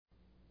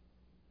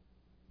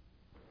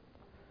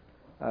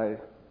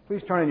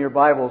Please turn in your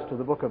Bibles to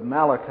the book of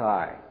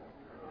Malachi.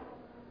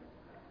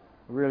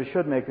 We really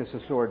should make this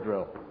a sword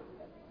drill.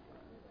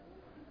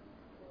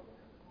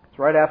 It's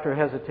right after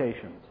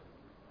hesitations.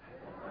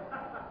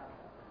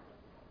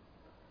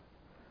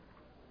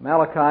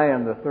 Malachi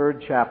and the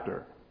 3rd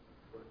chapter.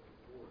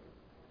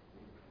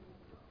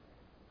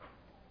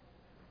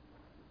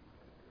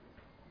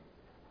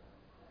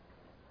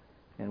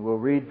 And we'll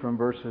read from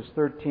verses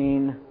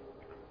 13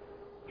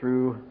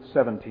 through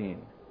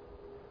 17.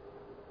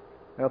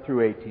 Well,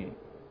 through 18.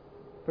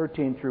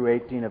 13 through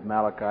 18 of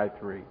Malachi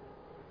 3.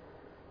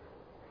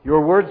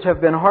 Your words have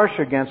been harsh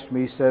against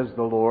me, says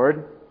the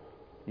Lord.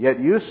 Yet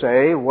you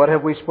say, what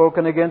have we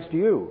spoken against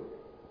you?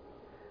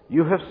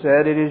 You have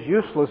said, it is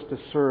useless to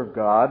serve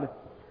God.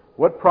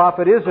 What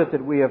profit is it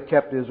that we have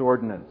kept His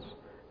ordinance,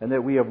 and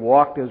that we have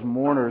walked as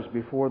mourners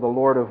before the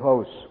Lord of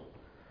hosts?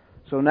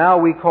 So now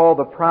we call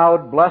the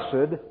proud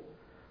blessed,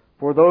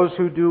 for those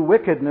who do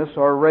wickedness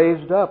are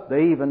raised up.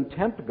 They even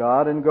tempt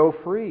God and go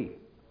free.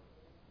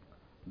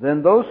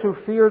 Then those who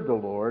feared the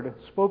Lord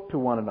spoke to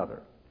one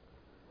another,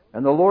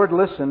 and the Lord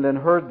listened and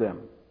heard them.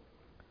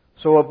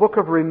 So a book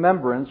of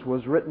remembrance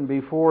was written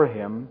before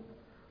Him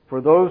for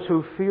those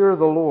who fear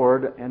the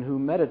Lord and who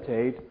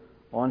meditate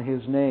on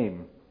His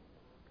name.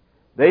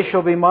 They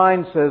shall be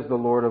mine, says the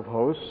Lord of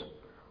hosts,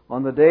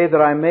 on the day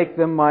that I make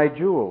them my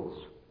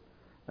jewels.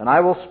 And I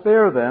will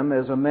spare them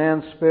as a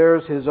man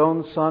spares his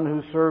own son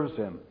who serves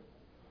him.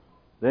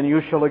 Then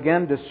you shall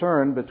again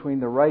discern between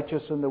the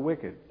righteous and the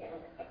wicked,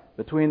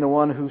 between the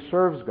one who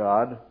serves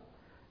God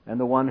and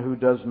the one who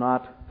does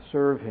not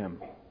serve Him.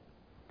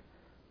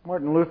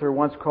 Martin Luther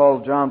once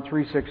called John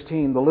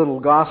 3:16 the little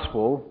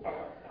gospel,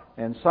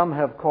 and some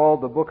have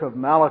called the book of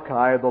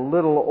Malachi the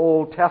little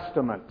Old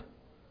Testament.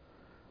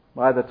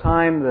 By the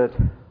time that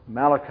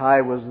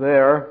Malachi was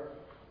there,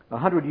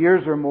 100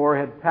 years or more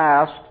had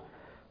passed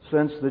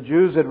since the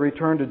Jews had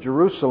returned to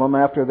Jerusalem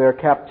after their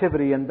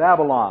captivity in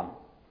Babylon.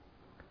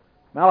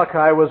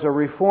 Malachi was a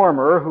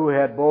reformer who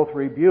had both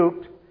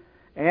rebuked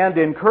and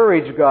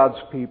encouraged God's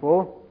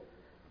people,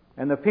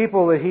 and the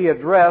people that he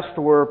addressed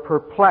were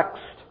perplexed.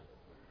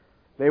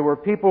 They were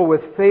people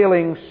with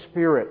failing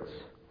spirits,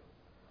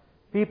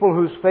 people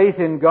whose faith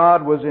in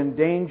God was in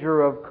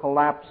danger of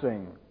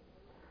collapsing.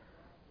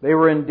 They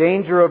were in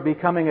danger of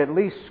becoming at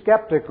least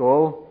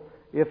skeptical,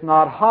 if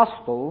not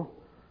hostile,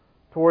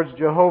 towards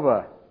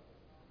Jehovah.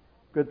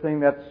 Good thing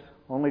that's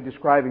only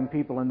describing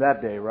people in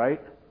that day,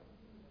 right?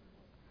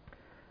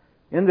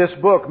 In this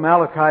book,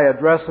 Malachi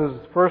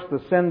addresses first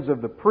the sins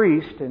of the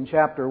priest in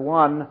chapter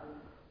 1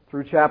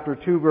 through chapter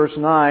 2, verse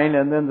 9,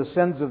 and then the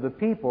sins of the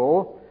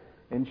people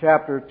in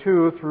chapter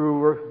 2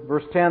 through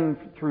verse 10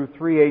 through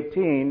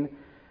 3:18,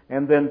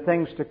 and then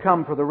things to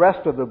come for the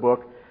rest of the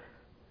book.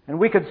 And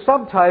we could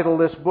subtitle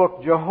this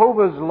book,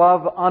 Jehovah's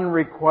Love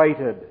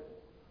Unrequited.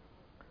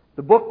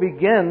 The book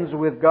begins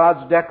with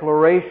God's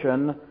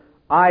declaration,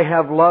 I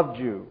have loved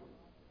you.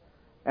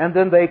 And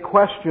then they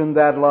question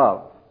that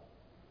love.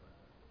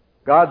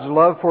 God's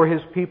love for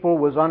His people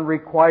was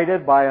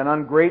unrequited by an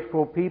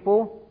ungrateful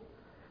people,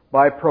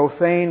 by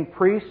profane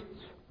priests,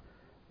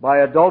 by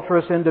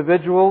adulterous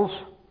individuals,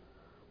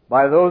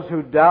 by those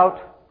who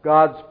doubt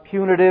God's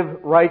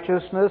punitive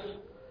righteousness,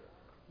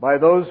 by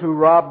those who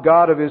rob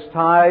God of His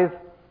tithe,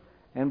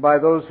 and by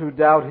those who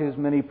doubt His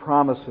many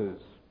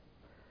promises.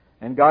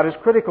 And God is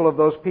critical of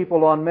those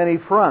people on many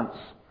fronts,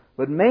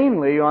 but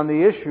mainly on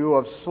the issue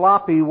of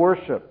sloppy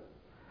worship.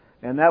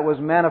 And that was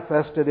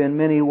manifested in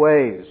many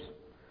ways.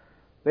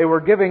 They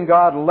were giving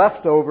God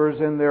leftovers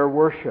in their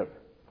worship.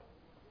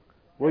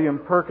 William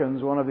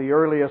Perkins, one of the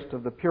earliest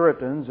of the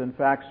Puritans, in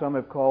fact some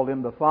have called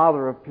him the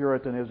father of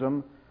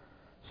Puritanism,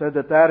 said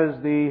that that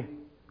is the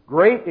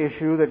great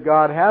issue that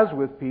God has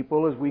with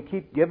people, is we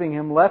keep giving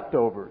Him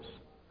leftovers.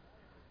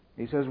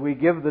 He says we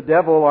give the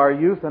devil our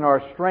youth and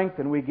our strength,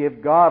 and we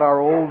give God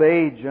our old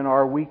age and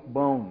our weak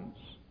bones.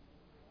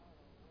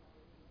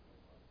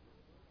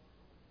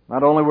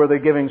 Not only were they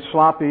giving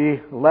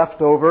sloppy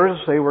leftovers,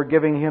 they were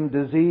giving Him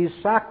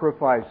diseased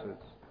sacrifices.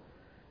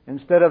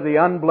 Instead of the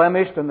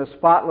unblemished and the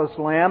spotless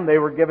lamb, they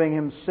were giving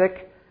Him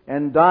sick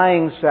and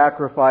dying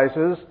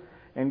sacrifices.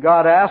 And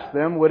God asked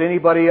them, would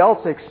anybody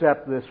else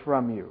accept this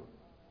from you?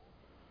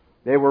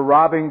 They were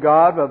robbing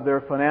God of their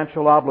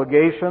financial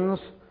obligations,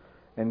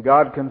 and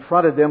God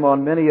confronted them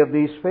on many of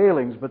these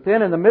failings. But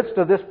then in the midst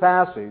of this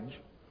passage,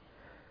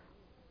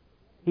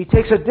 He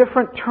takes a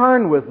different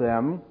turn with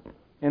them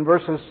in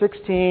verses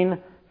 16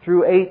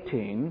 through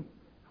 18,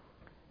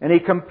 and He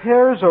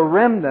compares a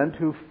remnant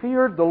who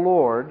feared the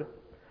Lord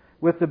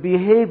with the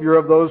behavior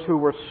of those who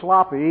were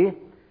sloppy,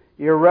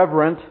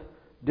 irreverent,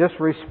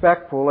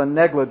 disrespectful, and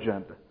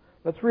negligent.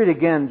 Let's read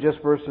again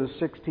just verses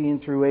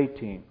 16 through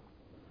 18.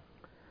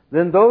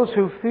 Then those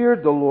who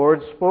feared the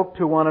Lord spoke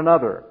to one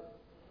another,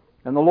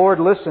 and the Lord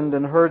listened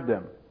and heard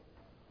them.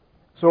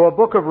 So a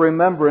book of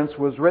remembrance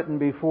was written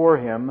before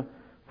Him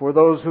for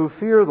those who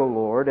fear the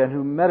Lord and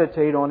who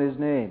meditate on His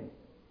name.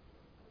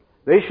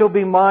 They shall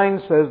be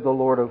mine, says the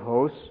Lord of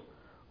hosts,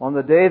 on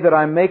the day that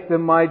I make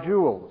them my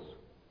jewels.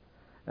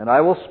 and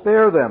I will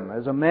spare them,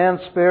 as a man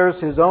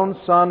spares his own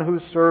son who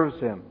serves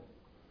him.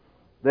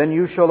 Then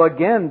you shall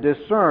again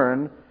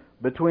discern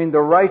between the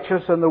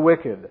righteous and the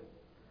wicked,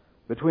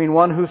 between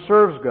one who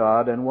serves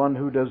God and one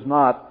who does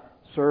not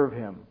serve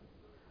Him.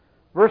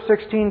 Verse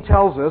 16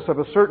 tells us of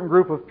a certain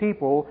group of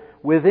people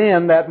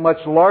within that much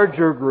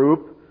larger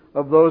group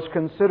of those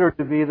considered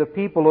to be the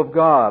people of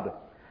God.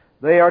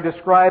 They are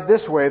described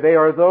this way: they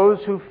are those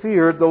who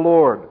feared the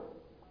Lord.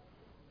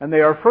 And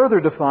they are further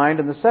defined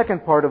in the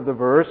second part of the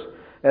verse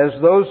as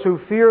those who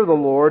fear the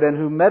Lord and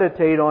who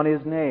meditate on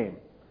His name.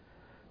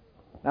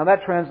 Now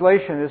that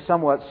translation is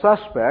somewhat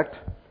suspect.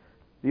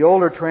 The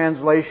older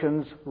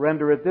translations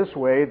render it this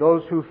way: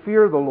 those who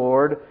fear the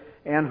Lord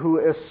and who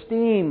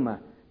esteem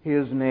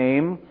His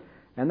name,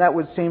 and that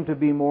would seem to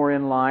be more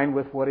in line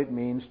with what it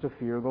means to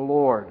fear the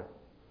Lord.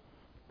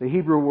 The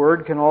Hebrew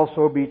word can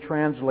also be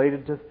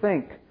translated to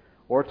think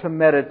or to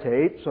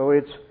meditate, so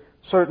it's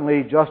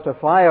certainly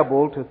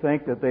justifiable to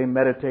think that they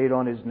meditate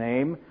on His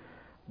name,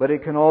 but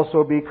it can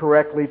also be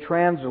correctly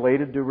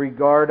translated to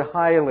regard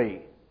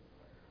highly.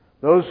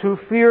 Those who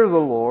fear the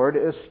Lord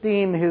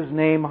esteem His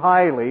name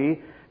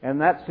highly,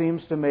 and that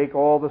seems to make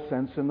all the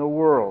sense in the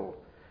world,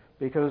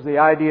 because the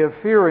idea of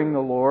fearing the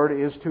Lord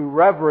is to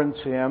reverence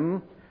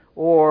Him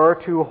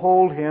or to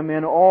hold Him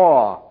in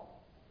awe.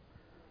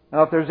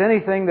 Now, if there's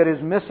anything that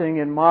is missing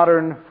in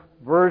modern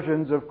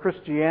versions of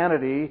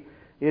Christianity,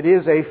 it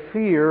is a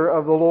fear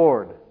of the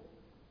Lord.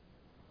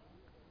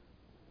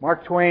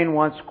 Mark Twain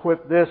once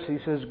quipped this. He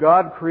says,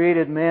 God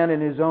created man in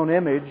His own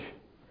image,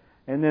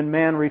 and then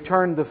man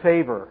returned the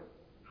favor.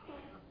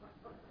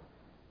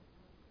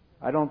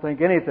 I don't think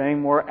anything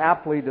more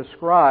aptly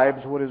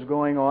describes what is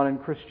going on in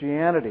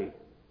Christianity.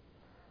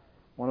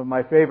 One of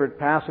my favorite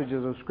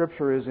passages of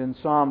Scripture is in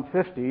Psalm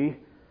 50,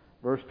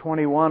 verse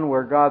 21,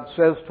 where God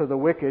says to the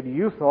wicked,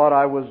 "You thought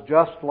I was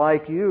just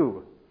like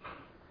you."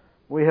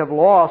 We have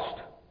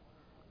lost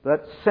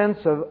that sense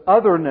of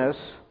otherness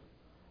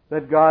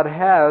that God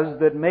has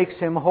that makes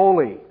Him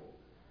holy,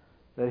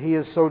 that He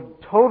is so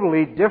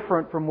totally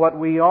different from what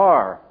we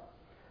are.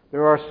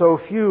 There are so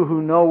few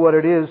who know what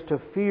it is to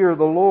fear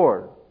the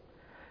Lord.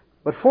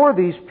 But for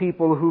these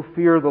people who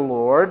fear the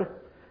Lord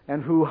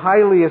and who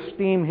highly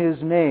esteem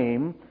His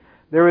name,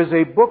 there is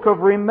a book of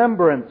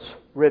remembrance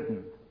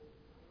written.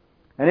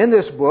 And in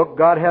this book,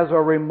 God has a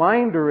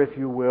reminder, if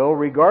you will,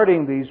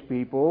 regarding these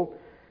people.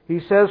 He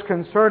says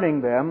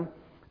concerning them,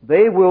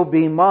 "They will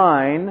be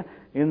mine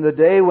in the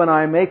day when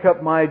I make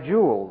up my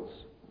jewels,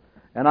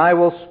 and I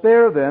will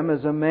spare them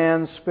as a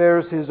man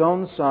spares his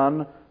own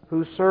son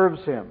who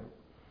serves him."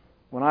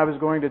 When I was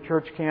going to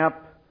church camp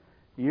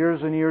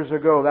years and years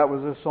ago, that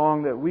was a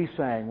song that we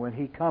sang, when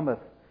He cometh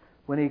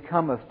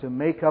to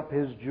make up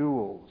His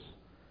jewels.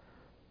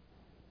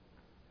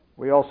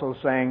 We also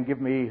sang, "Give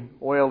me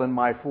oil in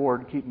my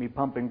Ford, keep me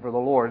pumping for the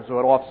Lord," so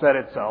it offset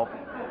itself.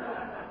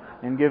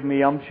 And "Give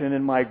me umption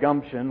in my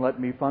gumption, let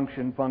me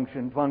function,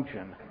 function,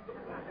 function."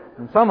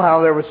 And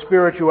somehow there was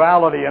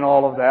spirituality in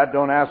all of that.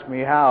 Don't ask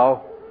me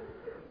how.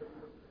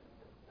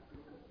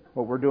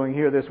 What we're doing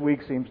here this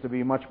week seems to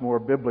be much more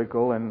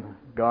biblical and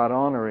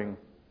God-honoring.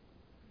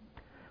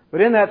 But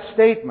in that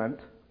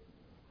statement,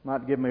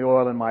 not "give me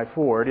oil in my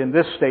Ford," in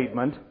this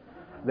statement,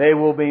 "They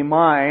will be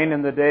mine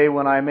in the day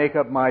when I make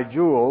up my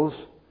jewels,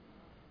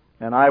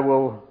 and I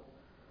will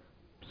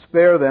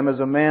spare them as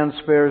a man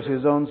spares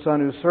his own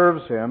son who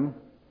serves him,"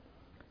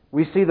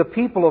 we see the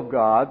people of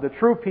God, the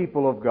true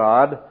people of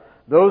God,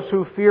 those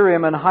who fear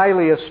Him and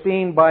highly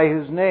esteemed by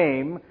His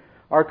name,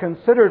 are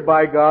considered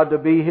by God to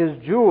be His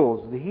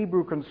jewels. The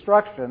Hebrew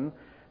construction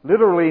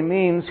literally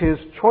means His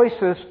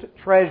choicest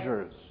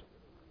treasures.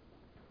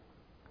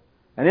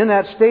 And in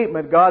that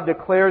statement, God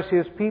declares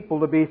His people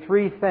to be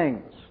three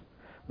things.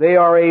 They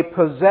are a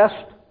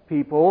possessed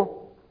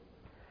people,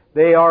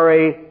 they are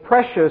a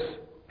precious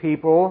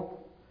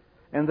people,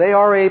 and they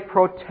are a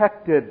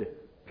protected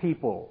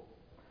people.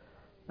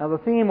 Now, the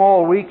theme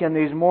all week in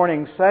these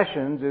morning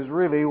sessions is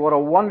really what a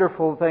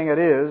wonderful thing it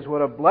is,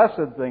 what a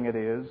blessed thing it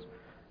is,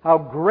 how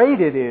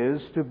great it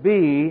is to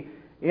be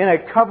in a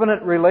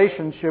covenant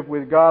relationship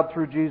with God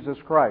through Jesus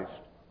Christ.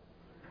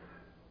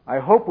 I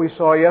hope we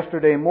saw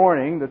yesterday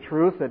morning the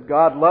truth that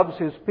God loves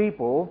His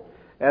people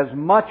as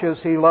much as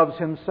He loves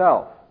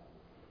Himself.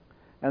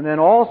 And then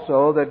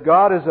also that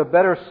God is a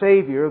better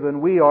Savior than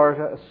we are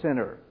a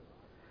sinner.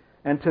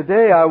 And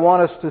today I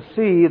want us to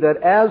see that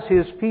as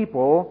His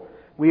people,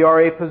 we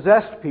are a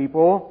possessed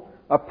people,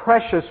 a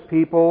precious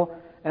people,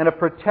 and a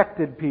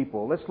protected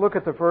people. Let's look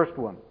at the first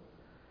one.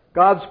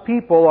 God's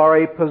people are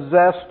a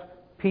possessed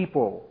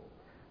people.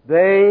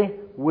 They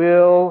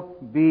will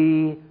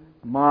be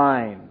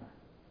mine.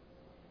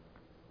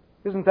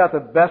 Isn't that the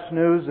best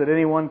news that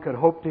anyone could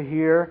hope to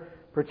hear?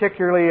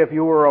 Particularly if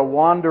you were a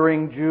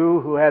wandering Jew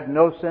who had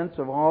no sense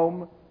of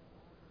home,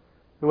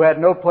 who had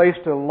no place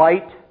to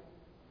light,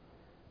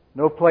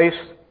 no place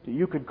that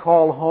you could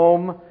call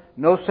home,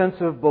 no sense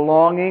of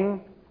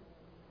belonging.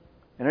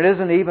 And it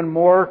isn't even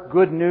more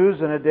good news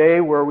in a day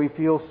where we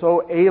feel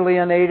so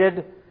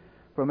alienated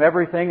from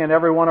everything and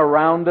everyone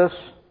around us.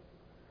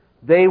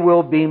 They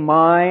will be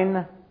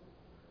mine.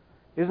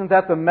 Isn't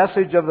that the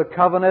message of the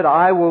covenant?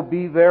 I will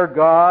be their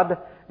God,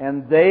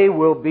 and they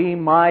will be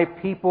my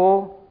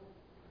people.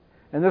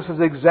 And this is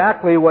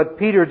exactly what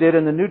Peter did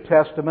in the New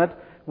Testament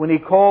when he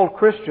called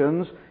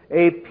Christians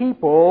a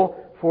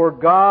people for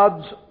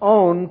God's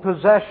own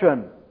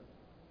possession.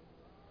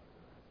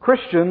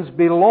 Christians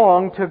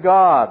belong to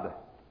God.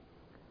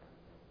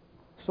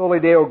 Soli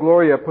Deo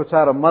Gloria puts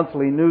out a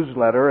monthly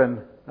newsletter, and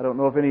I don't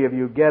know if any of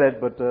you get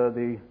it, but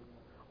the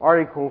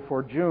article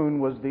for June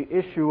was the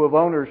issue of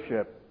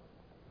ownership.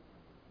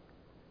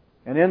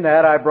 And in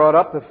that I brought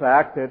up the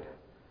fact that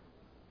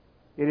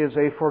it is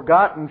a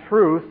forgotten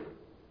truth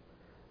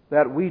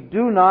that we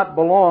do not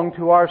belong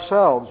to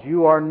ourselves.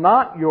 You are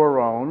not your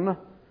own.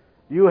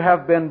 You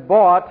have been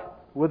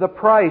bought with a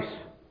price.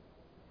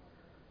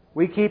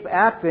 We keep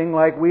acting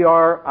like we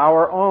are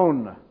our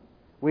own.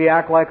 We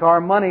act like our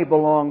money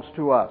belongs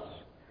to us.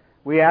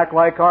 We act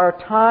like our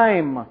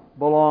time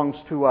belongs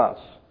to us.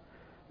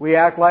 We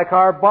act like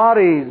our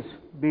bodies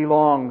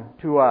belong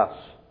to us.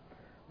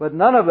 But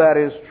none of that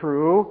is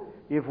true.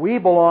 If we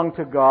belong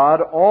to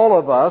God, all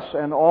of us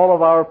and all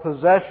of our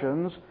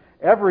possessions,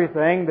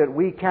 everything that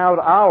we count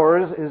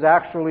ours is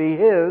actually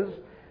His,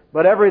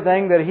 but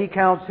everything that He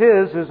counts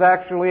His is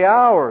actually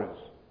ours.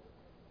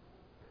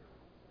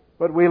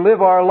 But we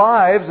live our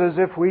lives as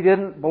if we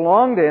didn't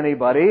belong to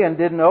anybody and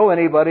didn't owe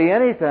anybody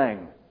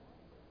anything.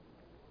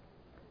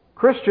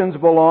 Christians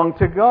belong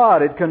to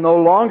God. It can no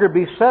longer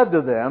be said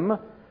to them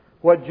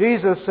what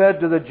Jesus said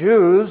to the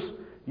Jews,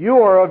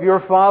 "You are of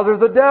your father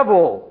the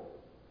devil."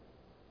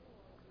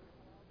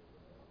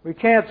 We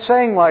can't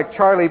sing like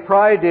Charlie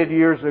Pry did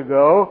years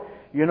ago,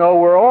 "You know,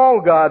 we're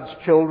all God's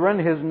children,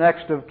 His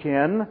next of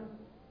kin."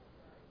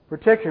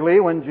 Particularly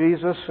when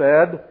Jesus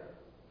said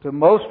to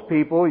most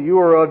people, "You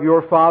are of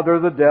your father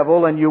the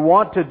devil and you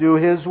want to do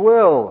his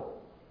will."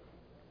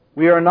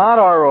 We are not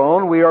our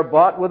own. We are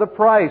bought with a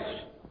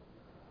price.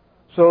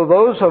 So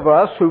those of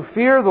us who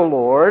fear the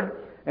Lord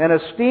and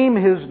esteem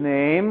His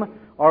name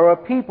are a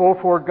people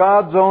for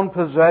God's own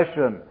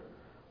possession.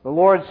 The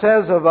Lord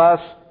says of us,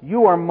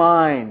 "You are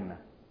mine."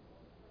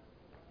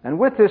 And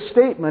with this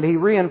statement, He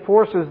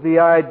reinforces the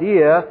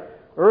idea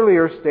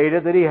earlier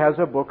stated that He has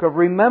a book of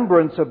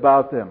remembrance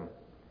about them.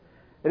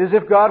 It is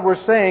as if God were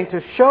saying,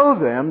 to show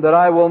them that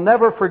I will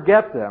never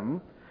forget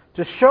them,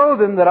 to show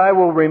them that I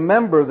will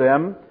remember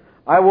them,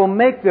 I will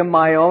make them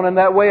my own, and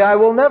that way I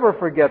will never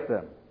forget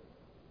them.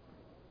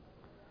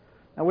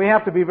 Now we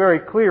have to be very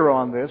clear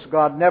on this.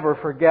 God never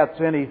forgets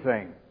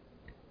anything.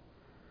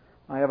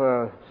 I have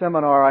a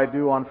seminar I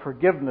do on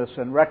forgiveness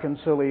and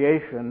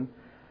reconciliation,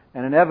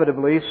 and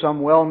inevitably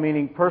some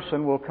well-meaning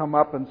person will come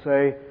up and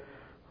say,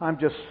 "I'm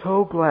just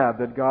so glad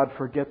that God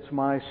forgets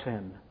my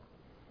sin."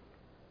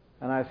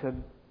 And I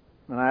said,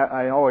 and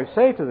I always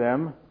say to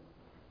them,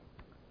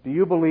 "Do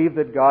you believe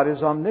that God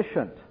is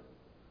omniscient?"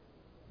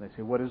 They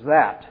say, "What is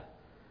that?"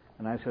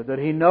 And I said, "That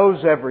He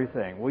knows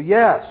everything." "Well,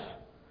 yes."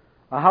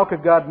 How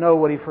could God know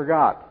what He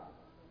forgot?"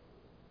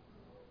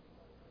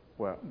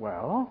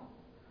 Well,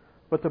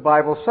 but the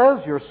Bible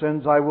says, "Your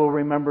sins I will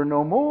remember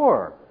no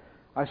more."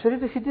 I said,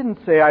 He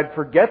didn't say I'd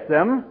forget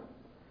them.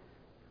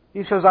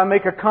 He says, I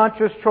make a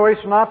conscious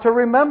choice not to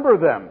remember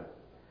them.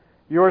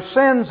 Your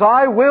sins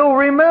I will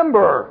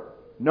remember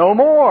no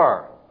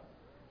more.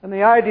 And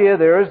the idea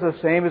there is the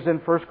same as in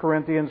 1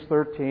 Corinthians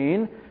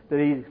 13,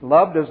 that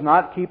love does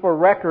not keep a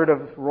record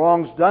of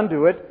wrongs done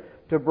to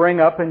it to bring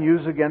up and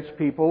use against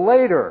people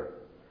later.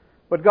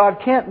 But God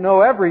can't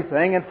know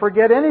everything and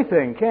forget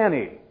anything, can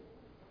He?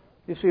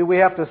 You see, we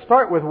have to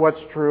start with what's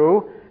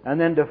true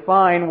and then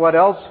define what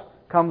else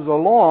comes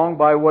along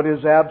by what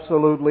is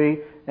absolutely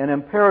and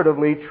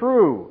imperatively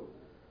true.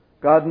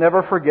 God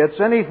never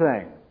forgets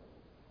anything.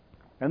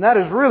 And that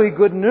is really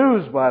good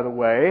news, by the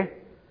way.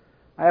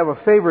 I have a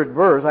favorite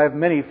verse. I have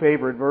many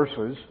favorite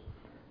verses.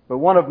 But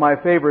one of my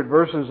favorite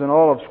verses in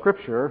all of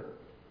Scripture,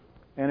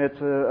 and it's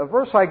a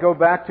verse I go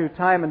back to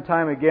time and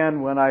time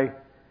again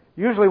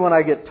usually when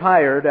I get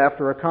tired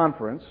after a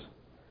conference,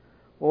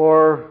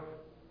 or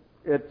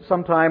at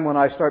some time when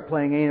I start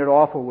playing Ain't It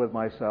Awful with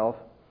myself.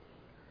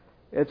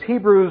 It's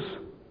Hebrews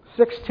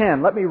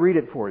 6:10. Let me read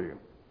it for you.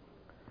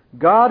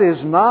 God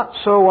is not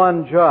so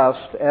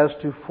unjust as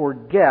to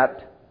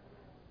forget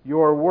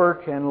your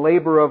work and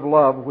labor of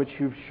love which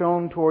you've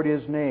shown toward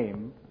His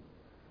name,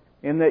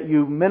 in that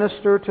you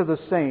minister to the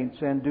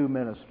saints and do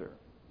minister.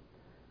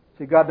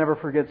 See, God never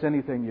forgets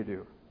anything you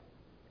do.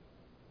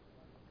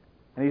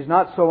 And He's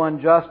not so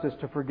unjust as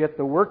to forget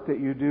the work that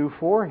you do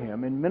for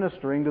Him in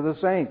ministering to the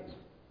saints.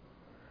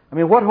 I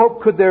mean, what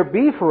hope could there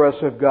be for us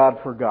if God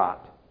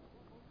forgot?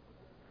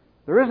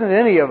 There isn't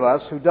any of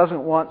us who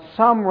doesn't want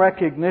some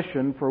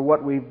recognition for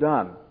what we've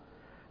done.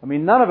 I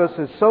mean, none of us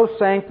is so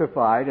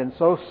sanctified and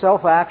so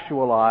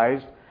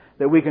self-actualized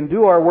that we can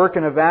do our work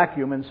in a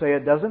vacuum and say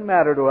it doesn't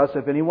matter to us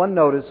if anyone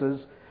notices,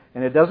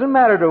 and it doesn't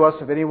matter to us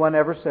if anyone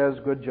ever says,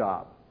 "Good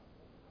job."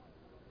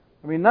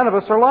 I mean, none of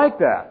us are like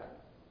that.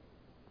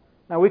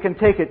 Now, we can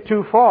take it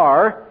too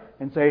far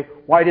and say,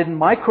 "Why didn't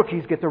my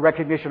cookies get the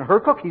recognition her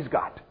cookies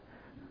got?"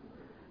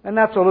 And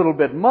that's a little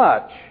bit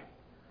much.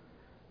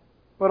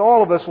 But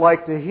all of us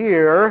like to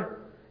hear,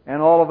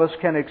 and all of us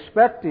can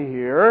expect to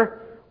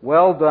hear,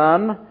 "Well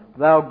done,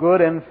 thou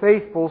good and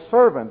faithful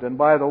servant." And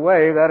by the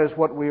way, that is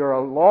what we are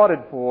lauded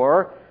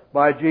for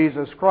by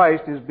Jesus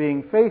Christ, is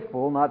being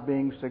faithful, not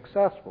being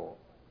successful.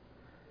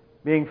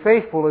 Being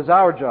faithful is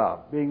our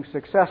job. Being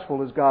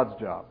successful is God's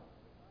job.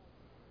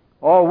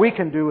 All we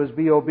can do is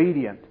be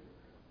obedient.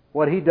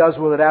 What He does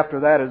with it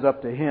after that is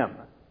up to Him.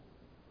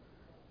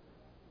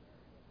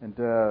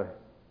 And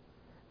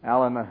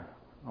Alan,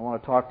 I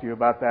want to talk to you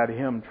about that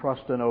hymn,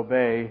 "Trust and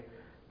Obey,"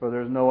 for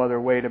there's no other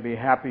way to be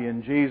happy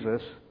in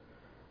Jesus.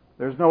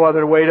 There's no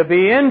other way to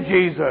be in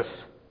Jesus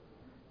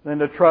than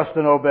to trust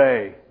and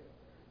obey.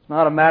 It's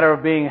not a matter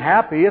of being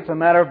happy, it's a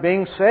matter of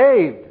being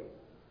saved.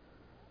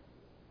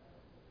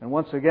 And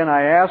once again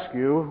I ask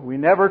you, we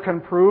never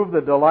can prove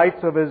the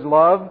delights of His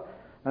love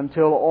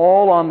until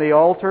all on the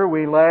altar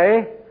we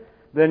lay.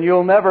 Then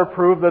you'll never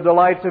prove the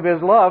delights of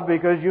His love,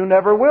 because you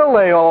never will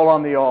lay all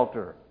on the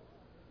altar.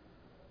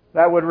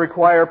 That would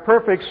require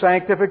perfect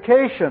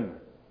sanctification.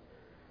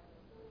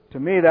 To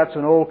me, that's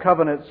an old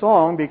covenant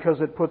song,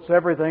 because it puts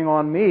everything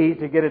on me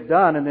to get it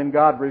done, and then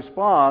God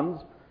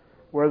responds,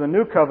 where the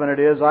new covenant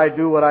is, "I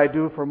do what I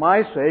do for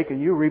my sake, and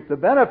you reap the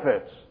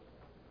benefits."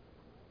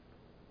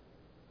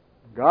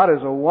 God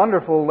is a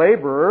wonderful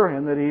laborer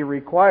in that He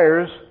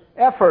requires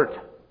effort,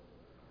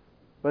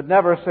 but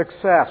never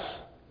success.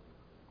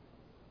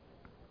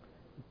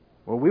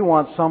 Well, we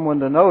want someone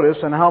to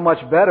notice, and how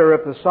much better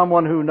if the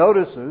someone who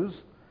notices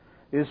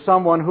is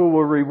someone who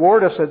will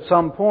reward us at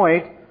some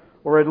point,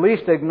 or at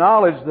least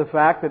acknowledge the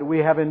fact that we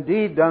have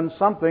indeed done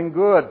something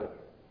good.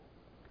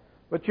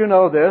 But you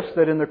know this,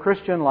 that in the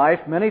Christian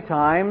life, many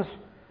times,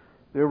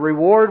 the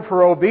reward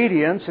for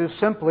obedience is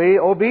simply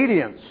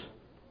obedience.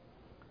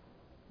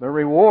 The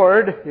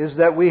reward is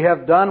that we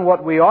have done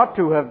what we ought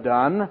to have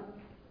done,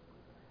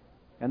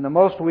 and the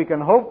most we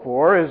can hope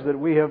for is that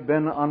we have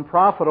been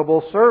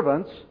unprofitable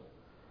servants.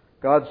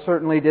 God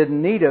certainly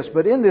didn't need us.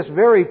 But in this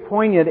very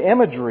poignant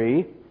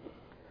imagery,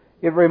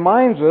 it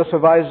reminds us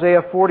of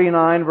Isaiah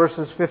 49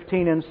 verses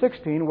 15 and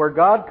 16, where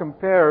God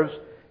compares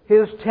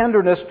His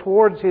tenderness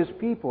towards His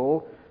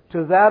people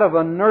to that of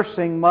a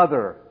nursing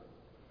mother.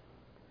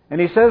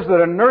 And He says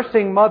that a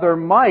nursing mother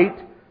might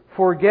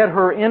forget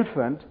her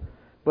infant,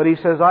 but He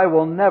says, "I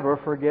will never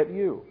forget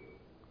you."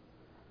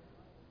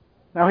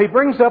 Now He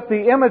brings up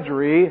the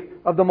imagery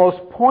of the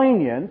most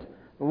poignant,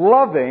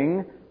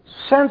 loving,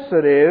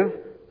 sensitive,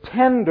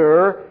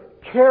 tender,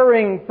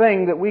 caring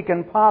thing that we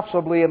can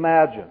possibly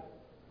imagine.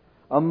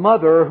 A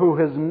mother who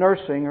is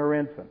nursing her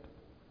infant.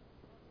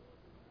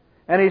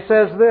 And He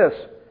says this,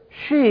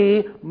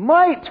 she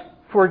might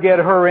forget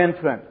her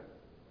infant.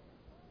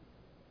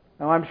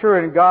 Now I'm sure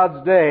in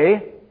God's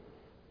day,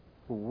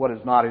 what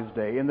is not His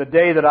day, in the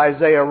day that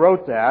Isaiah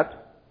wrote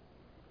that,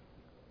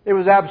 it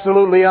was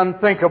absolutely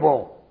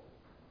unthinkable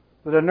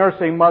that a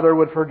nursing mother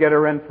would forget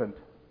her infant.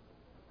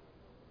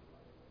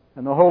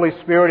 And the Holy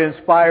Spirit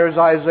inspires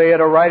Isaiah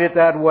to write it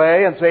that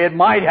way and say it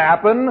might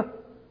happen.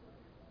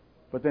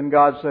 But then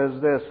God says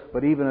this,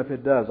 "But even if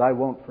it does, I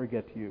won't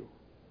forget you."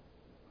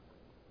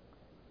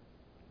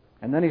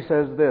 And then He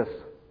says this,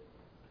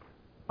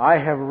 "I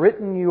have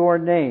written your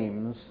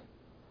names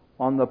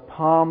on the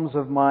palms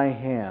of my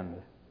hand."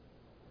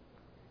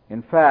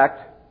 In fact,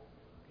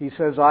 He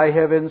says, "I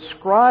have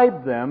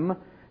inscribed them,"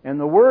 and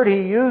the word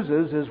He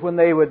uses is when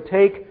they would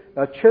take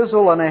a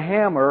chisel and a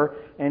hammer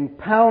and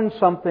pound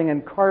something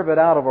and carve it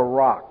out of a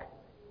rock.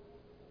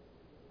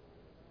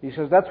 He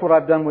says, "That's what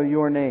I've done with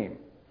your name."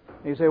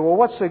 You say, "Well,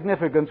 what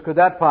significance could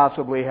that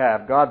possibly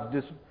have?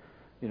 God's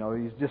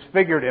He's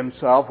disfigured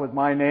Himself with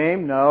my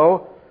name."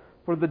 No.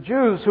 For the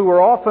Jews, who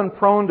were often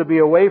prone to be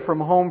away from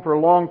home for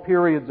long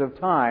periods of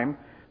time,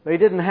 they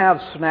didn't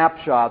have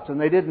snapshots, and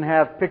they didn't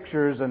have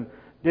pictures and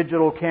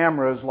digital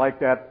cameras like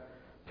that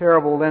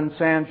terrible Len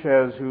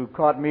Sanchez who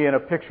caught me in a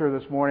picture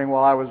this morning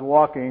while I was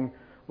walking,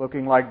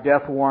 looking like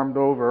death warmed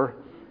over.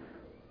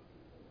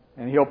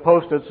 And he'll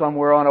post it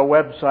somewhere on a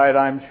website,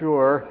 I'm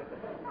sure.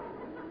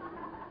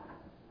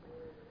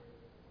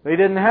 They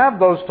didn't have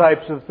those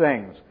types of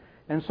things.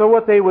 And so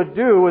what they would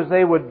do is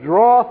they would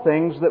draw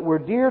things that were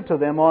dear to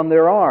them on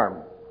their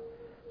arm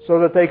so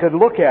that they could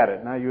look at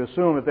it. Now you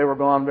assume if they were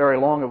gone very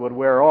long it would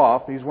wear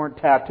off. These weren't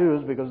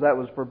tattoos because that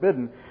was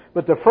forbidden.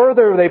 But the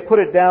further they put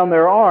it down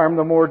their arm,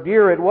 the more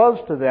dear it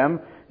was to them.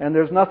 And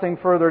there's nothing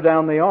further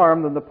down the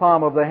arm than the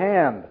palm of the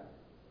hand.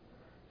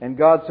 And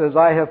God says,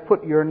 "I have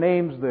put your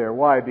names there."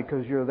 Why?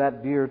 Because you're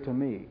that dear to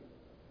me.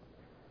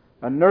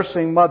 A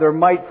nursing mother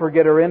might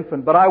forget her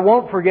infant, but I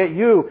won't forget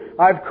you.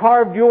 I've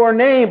carved your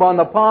name on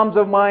the palms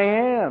of my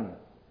hand.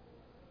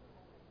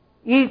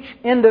 Each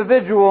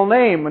individual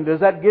name. And does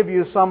that give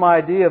you some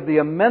idea of the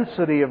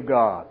immensity of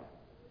God?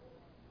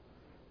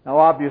 Now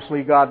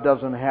obviously God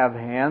doesn't have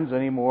hands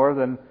any more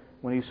than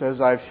when He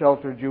says, "I've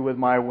sheltered you with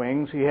my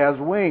wings." He has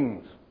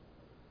wings.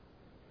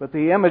 But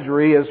the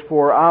imagery is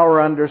for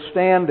our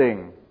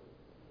understanding.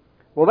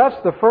 Well,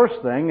 that's the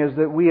first thing, is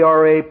that we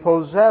are a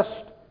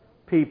possessed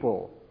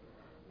people.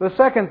 The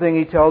second thing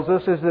he tells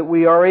us is that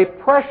we are a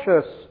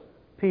precious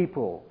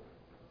people.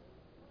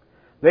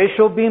 They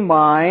shall be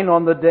mine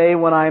on the day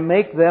when I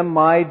make them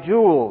my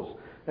jewels.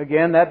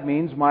 Again, that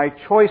means my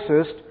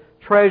choicest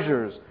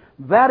treasures.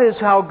 That is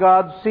how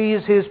God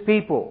sees His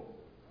people.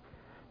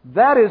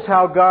 That is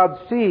how God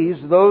sees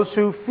those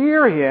who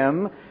fear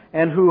Him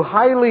and who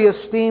highly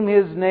esteem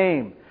His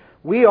name.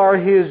 We are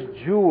His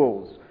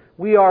jewels.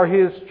 We are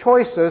His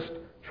choicest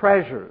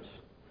treasures.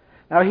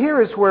 Now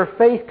here is where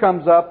faith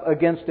comes up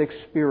against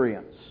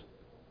experience.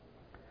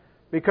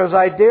 Because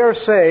I dare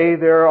say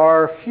there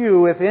are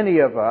few, if any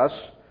of us,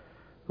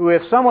 who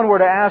if someone were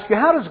to ask you,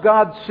 how does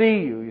God see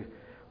you?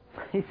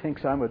 He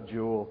thinks I'm a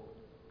jewel.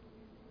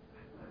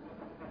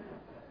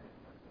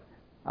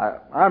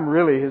 I'm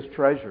really His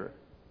treasure.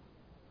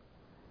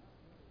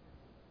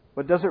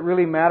 But does it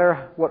really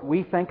matter what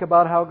we think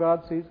about how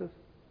God sees us?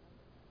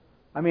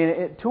 I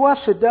mean, to us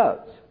it does.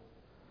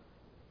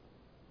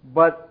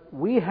 But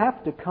we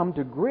have to come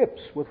to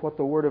grips with what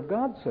the Word of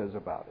God says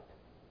about it.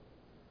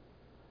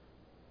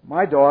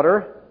 My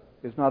daughter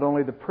is not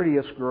only the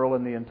prettiest girl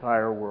in the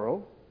entire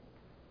world,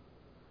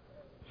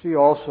 she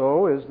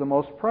also is the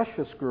most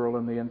precious girl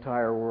in the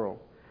entire world.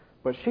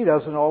 But she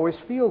doesn't always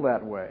feel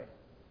that way.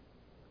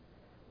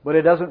 But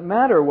it doesn't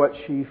matter what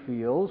she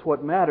feels.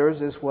 What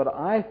matters is what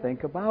I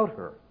think about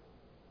her.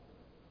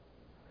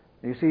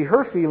 You see,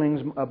 her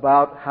feelings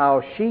about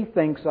how she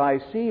thinks I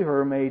see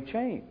her may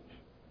change.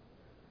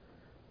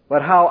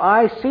 But how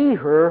I see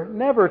her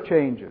never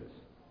changes.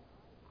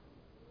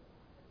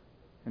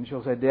 And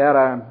she'll say, Dad,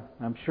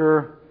 I'm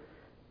sure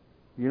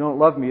you don't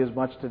love me as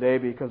much today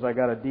because I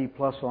got a D+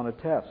 on a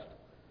test.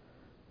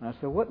 And I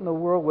said, what in the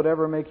world would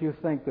ever make you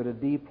think that a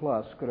D+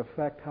 could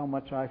affect how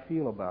much I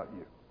feel about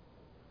you?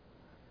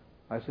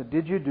 I said,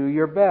 did you do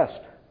your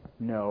best?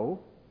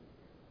 No.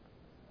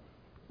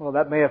 Well,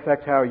 that may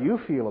affect how you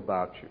feel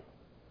about you.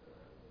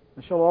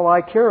 And so all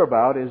I care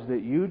about is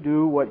that you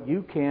do what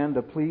you can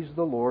to please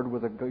the Lord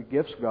with the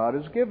gifts God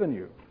has given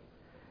you.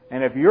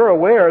 And if you're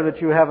aware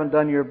that you haven't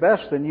done your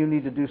best, then you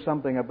need to do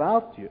something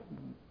about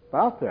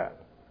that.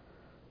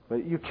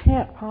 But you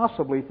can't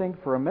possibly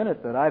think for a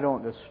minute that I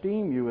don't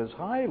esteem you as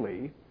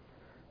highly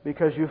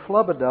because you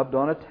flub-a-dubbed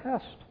on a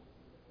test.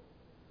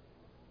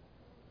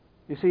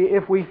 You see,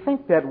 if we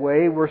think that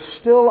way, we're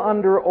still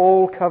under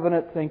old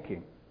covenant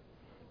thinking,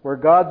 where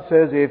God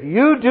says, if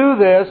you do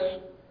this,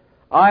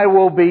 I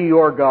will be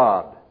your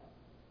God.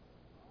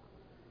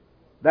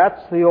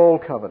 That's the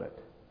old covenant.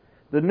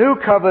 The new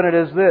covenant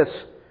is this: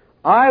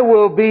 I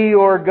will be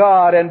your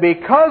God, and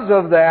because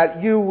of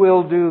that, you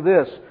will do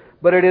this.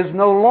 But it is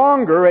no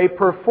longer a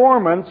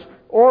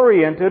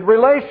performance-oriented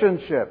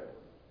relationship.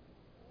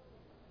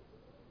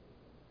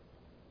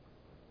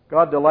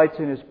 God delights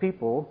in His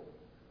people,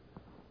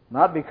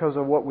 not because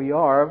of what we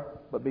are,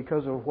 but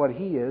because of what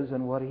He is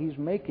and what He's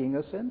making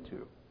us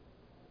into.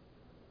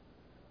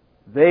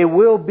 They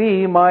will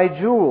be my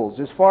jewels.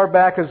 As far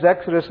back as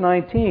Exodus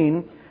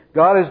 19,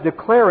 God is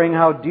declaring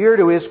how dear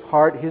to His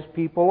heart His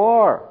people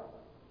are.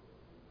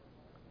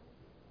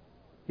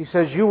 He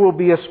says, you will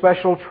be a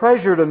special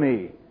treasure to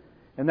me.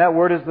 And that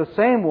word is the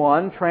same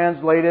one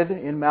translated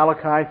in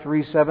Malachi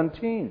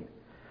 3:17.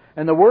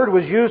 And the word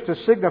was used to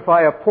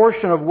signify a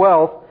portion of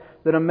wealth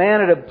that a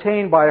man had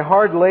obtained by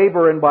hard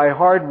labor and by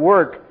hard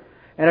work.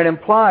 And it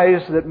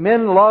implies that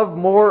men love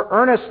more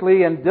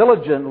earnestly and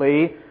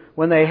diligently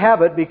when they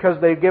have it because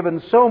they've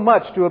given so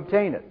much to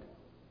obtain it.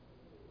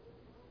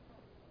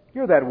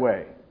 You're that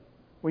way.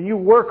 When you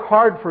work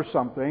hard for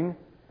something,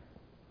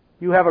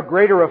 you have a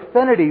greater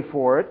affinity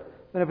for it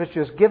than if it's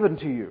just given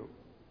to you.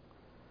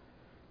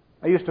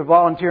 I used to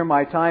volunteer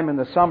my time in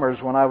the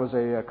summers when I was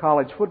a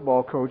college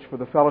football coach for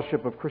the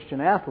Fellowship of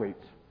Christian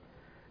Athletes.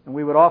 And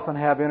we would often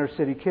have inner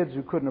city kids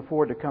who couldn't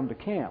afford to come to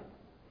camp.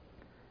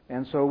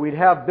 And so we'd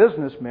have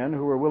businessmen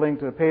who were willing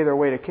to pay their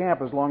way to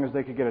camp as long as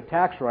they could get a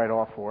tax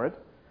write-off for it.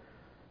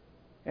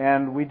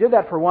 And we did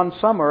that for one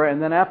summer, and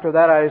then after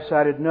that I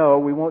decided, no,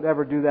 we won't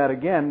ever do that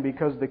again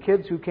because the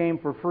kids who came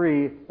for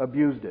free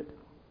abused it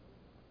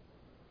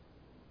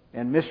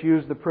and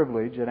misused the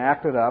privilege and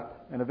acted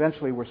up and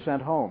eventually were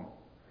sent home.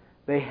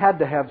 They had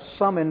to have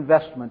some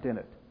investment in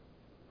it.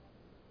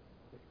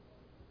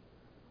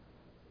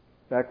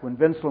 Back when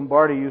Vince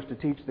Lombardi used to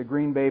teach the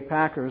Green Bay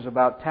Packers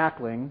about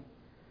tackling,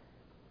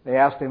 they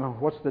asked him,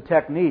 what's the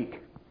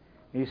technique?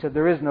 He said,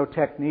 there is no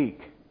technique.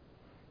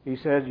 He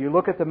says, you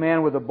look at the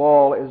man with the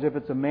ball as if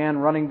it's a man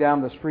running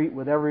down the street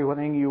with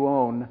everything you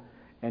own,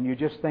 and you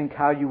just think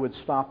how you would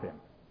stop him.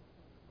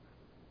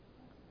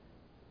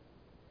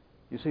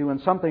 You see,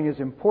 when something is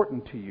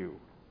important to you,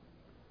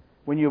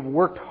 when you've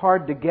worked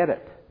hard to get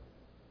it,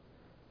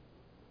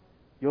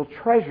 you'll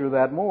treasure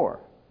that more.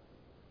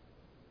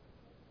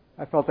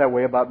 I felt that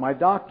way about my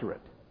doctorate.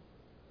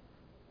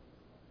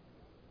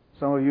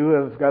 Some of you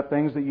have got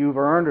things that you've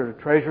earned or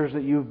treasures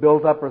that you've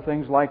built up or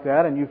things like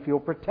that, and you feel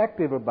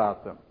protective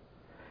about them.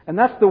 And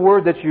that's the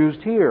word that's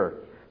used here.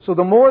 So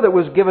the more that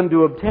was given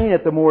to obtain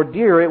it, the more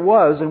dear it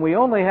was. And we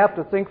only have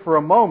to think for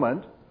a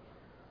moment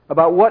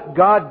about what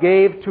God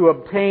gave to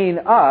obtain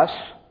us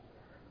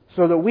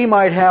so that we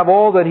might have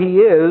all that He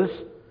is,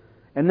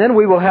 and then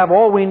we will have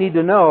all we need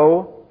to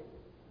know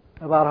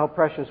about how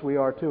precious we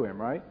are to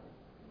Him, right?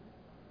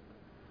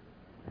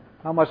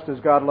 How much does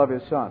God love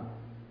His Son?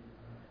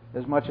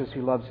 As much as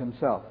He loves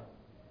Himself.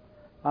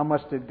 How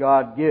much did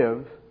God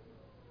give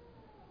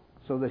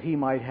so that He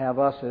might have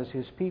us as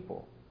His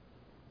people?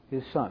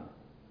 His Son,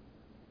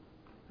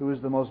 who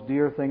is the most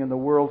dear thing in the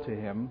world to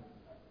Him,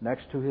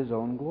 next to His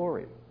own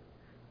glory.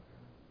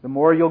 The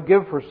more you'll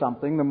give for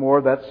something, the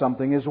more that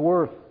something is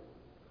worth.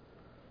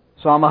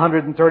 Psalm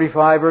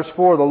 135 verse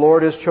 4, the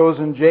Lord has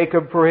chosen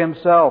Jacob for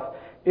Himself,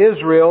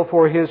 Israel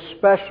for His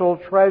special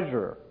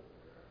treasure.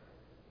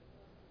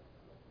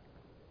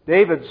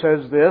 David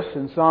says this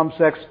in Psalm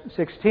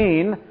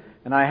 16,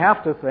 and I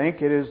have to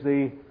think it is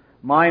the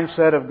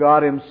mindset of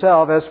God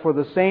Himself. As for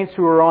the saints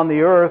who are on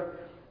the earth,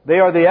 they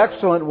are the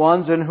excellent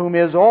ones in whom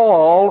is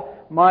all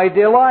my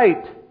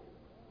delight.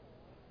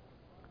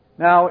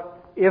 Now,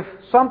 if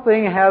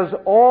something has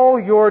all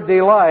your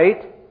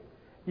delight,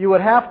 you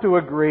would have to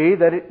agree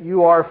that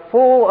you are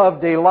full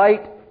of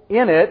delight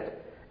in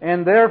it,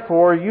 and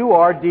therefore you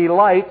are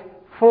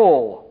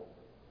delightful.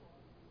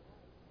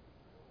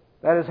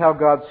 That is how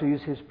God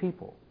sees His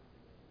people.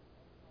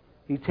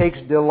 He takes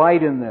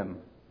delight in them.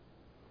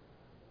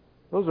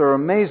 Those are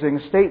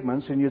amazing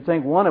statements, and you'd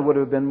think one, it would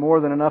have been more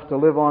than enough to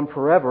live on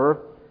forever.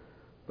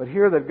 But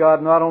here that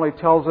God not only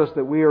tells us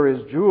that we are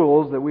His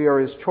jewels, that we are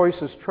His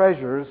choicest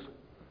treasures,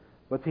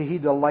 but that He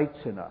delights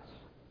in us.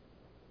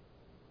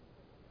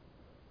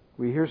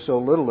 We hear so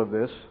little of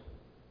this.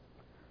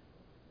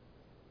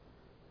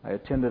 I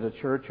attended a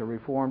church, a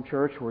Reformed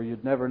church, where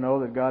you'd never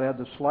know that God had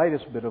the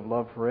slightest bit of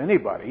love for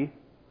anybody.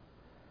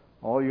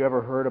 All you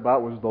ever heard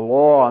about was the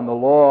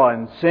law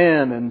and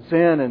sin and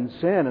sin and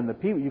sin. And the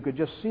people, you could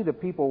just see the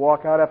people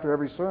walk out after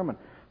every sermon,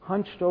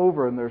 hunched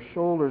over and their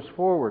shoulders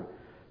forward.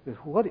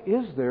 What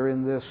is there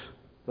in this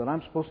that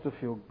I'm supposed to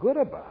feel good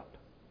about?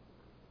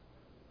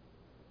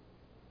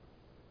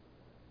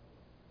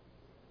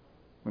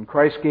 When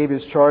Christ gave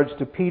His charge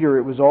to Peter,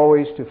 it was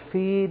always to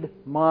feed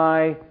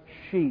my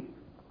sheep.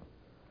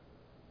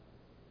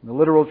 The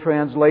literal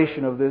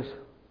translation of this,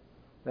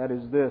 that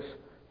is this: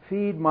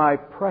 feed my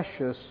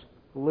precious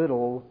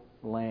little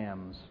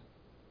lambs.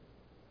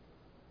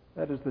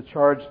 That is the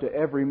charge to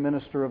every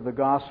minister of the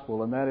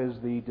gospel, and that is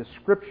the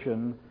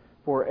description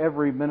for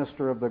every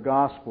minister of the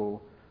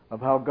gospel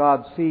of how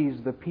God sees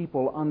the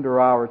people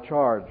under our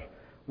charge.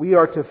 We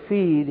are to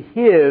feed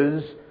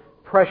His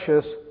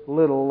precious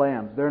little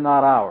lambs. They're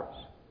not ours.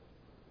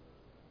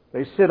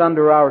 They sit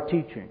under our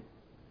teaching.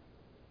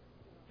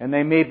 And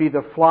they may be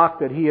the flock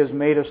that He has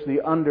made us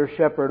the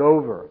under-shepherd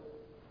over.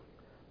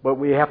 But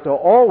we have to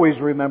always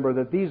remember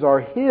that these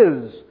are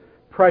His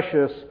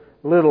precious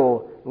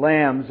little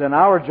lambs, and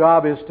our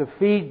job is to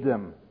feed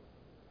them.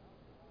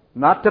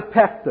 Not to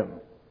pet them.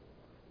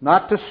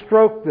 Not to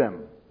stroke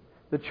them.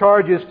 The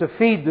charge is to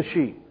feed the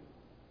sheep.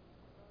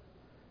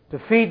 To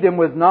feed them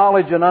with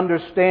knowledge and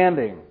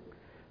understanding.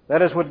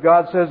 That is what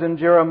God says in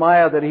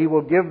Jeremiah, that He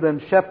will give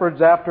them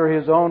shepherds after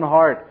His own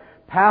heart,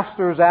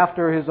 pastors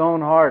after His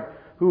own heart,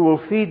 who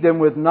will feed them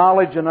with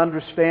knowledge and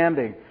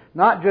understanding.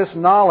 Not just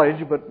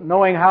knowledge, but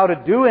knowing how to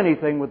do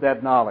anything with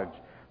that knowledge.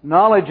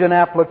 Knowledge and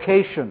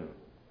application.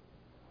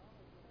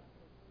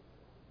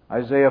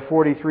 Isaiah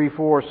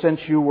 43:4,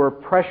 since you were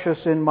precious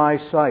in my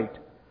sight,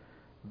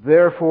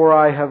 therefore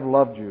I have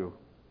loved you.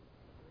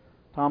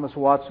 Thomas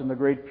Watson, the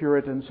great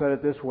Puritan, said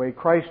it this way: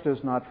 Christ does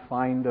not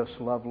find us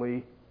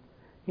lovely.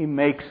 He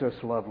makes us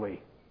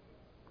lovely.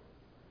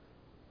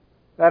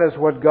 That is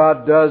what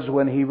God does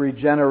when He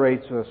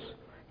regenerates us.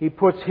 He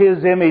puts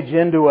His image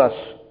into us,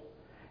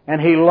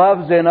 and He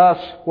loves in us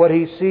what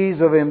He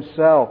sees of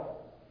Himself.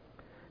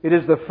 It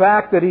is the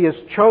fact that He has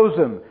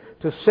chosen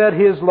to set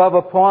His love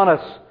upon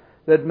us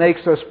that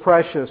makes us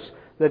precious,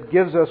 that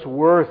gives us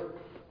worth,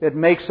 that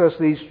makes us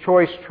these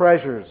choice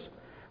treasures.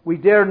 We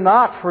dare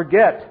not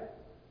forget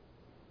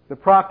the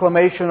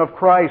proclamation of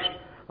Christ,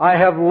 I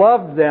have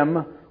loved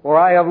them, or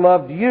I have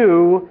loved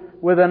you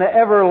with an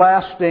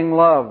everlasting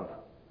love.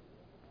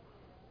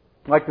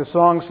 Like the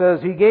song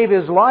says, He gave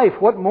His life.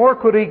 What more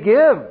could He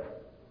give?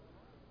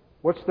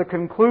 What's the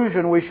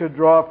conclusion we should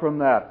draw from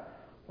that?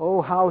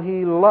 Oh, how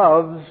He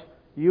loves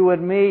you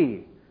and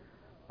me.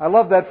 I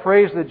love that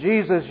phrase that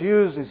Jesus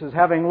used. He says,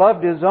 having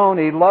loved His own,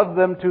 He loved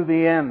them to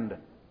the end.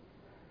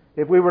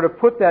 If we were to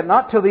put that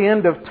not to the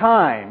end of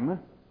time,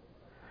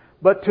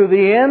 but to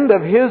the end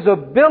of His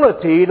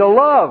ability to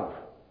love.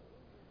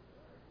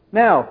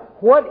 Now,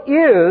 what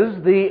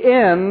is the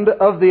end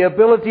of the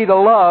ability to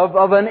love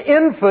of an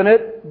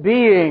infinite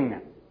being?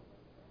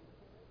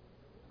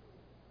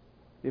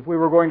 If we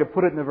were going to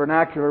put it in the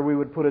vernacular, we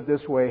would put it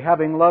this way: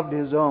 having loved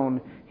His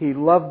own, He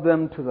loved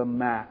them to the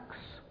max.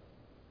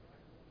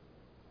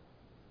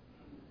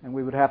 And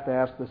we would have to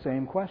ask the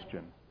same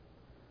question.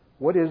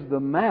 What is the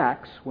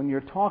max when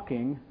you're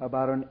talking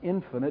about an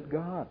infinite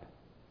God?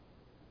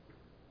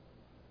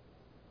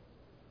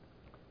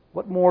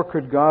 What more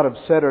could God have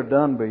said or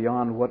done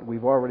beyond what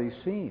we've already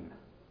seen?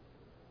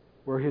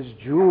 We're His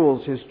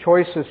jewels, His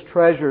choicest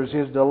treasures,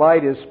 His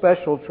delight, His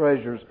special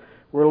treasures.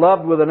 We're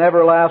loved with an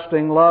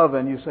everlasting love.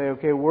 And you say,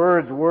 okay,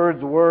 words.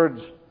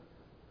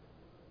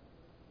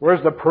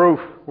 Where's the proof?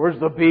 Where's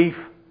the beef?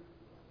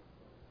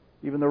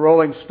 Even the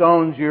Rolling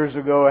Stones years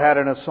ago had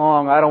in a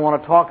song, I don't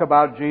want to talk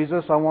about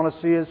Jesus, I want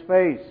to see His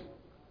face.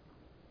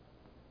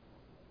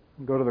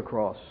 Go to the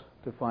cross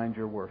to find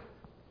your worth.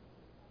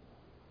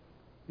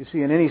 You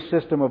see, in any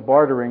system of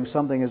bartering,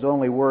 something is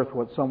only worth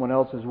what someone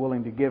else is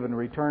willing to give in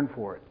return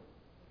for it.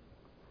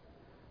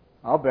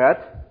 I'll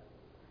bet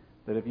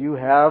that if you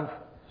have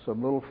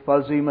some little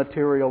fuzzy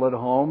material at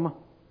home,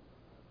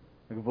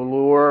 like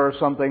velour or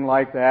something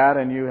like that,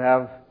 and you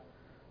have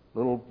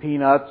little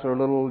peanuts or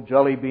little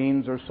jelly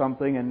beans or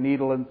something and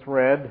needle and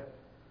thread,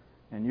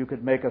 and you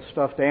could make a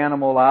stuffed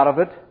animal out of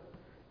it,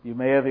 you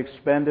may have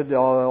expended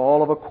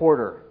all of a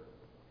quarter.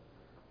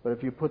 But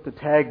if you put the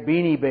tag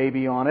Beanie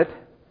Baby on it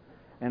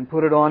and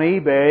put it on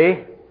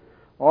eBay,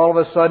 all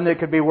of a sudden it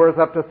could be worth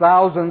up to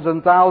thousands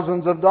and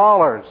thousands of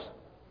dollars.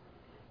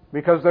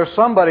 Because there's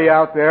somebody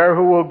out there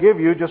who will give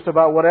you just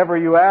about whatever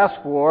you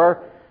ask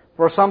for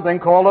something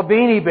called a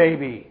Beanie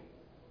Baby.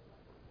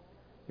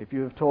 If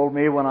you have told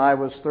me when I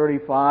was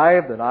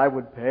 35 that I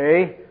would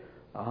pay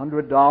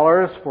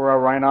 $100 for a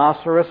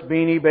rhinoceros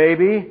Beanie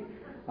Baby,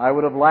 I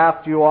would have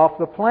laughed you off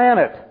the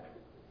planet.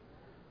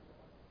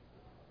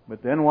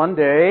 But then one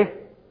day,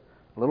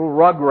 a little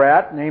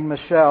rugrat named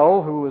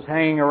Michelle, who was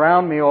hanging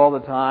around me all the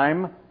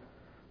time,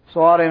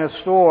 saw it in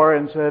a store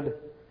and said,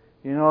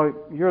 you know,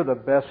 you're the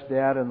best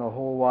dad in the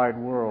whole wide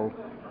world.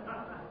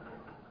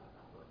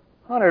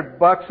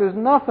 $100 is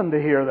nothing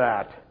to hear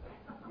that.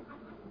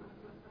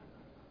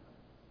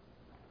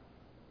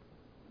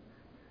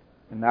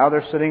 And now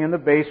they're sitting in the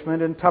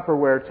basement in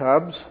Tupperware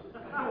tubs.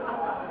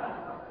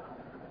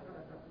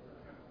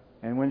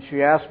 And when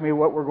she asked me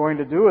what we're going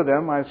to do with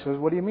them, I says,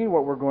 what do you mean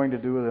what we're going to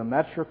do with them?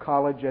 That's your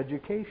college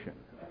education.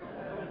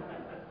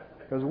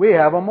 Because we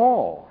have them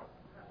all.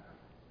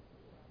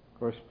 Of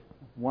course,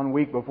 1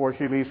 week before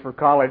she leaves for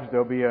college,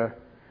 there'll be a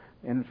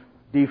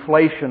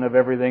deflation of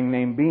everything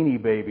named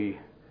Beanie Baby.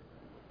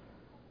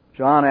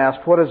 John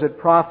asked, what does it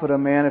profit a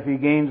man if he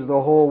gains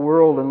the whole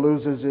world and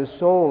loses his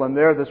soul? And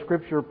there the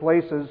Scripture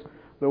places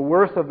the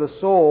worth of the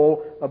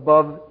soul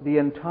above the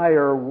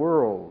entire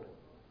world.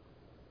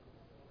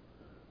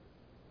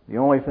 The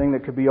only thing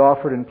that could be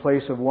offered in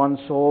place of one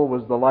soul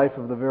was the life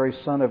of the very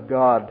Son of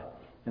God.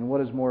 And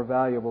what is more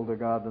valuable to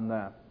God than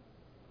that?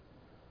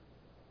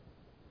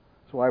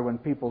 That's why when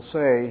people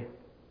say,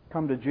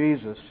 come to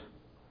Jesus,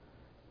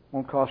 it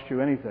won't cost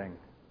you anything.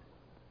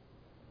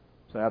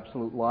 It's an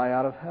absolute lie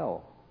out of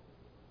hell.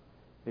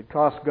 It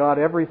costs God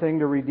everything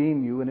to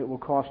redeem you, and it will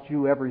cost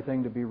you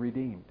everything to be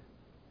redeemed.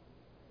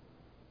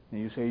 And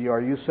you say,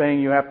 are you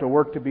saying you have to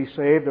work to be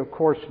saved? Of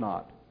course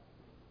not.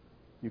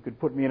 You could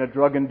put me in a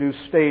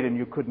drug-induced state and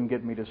you couldn't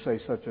get me to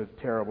say such a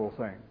terrible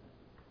thing.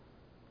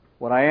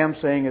 What I am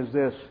saying is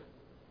this.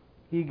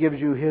 He gives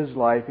you His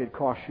life, it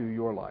costs you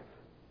your life.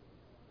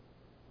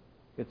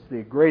 It's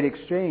the great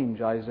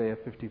exchange Isaiah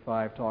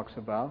 55 talks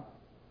about.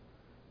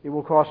 It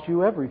will cost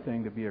you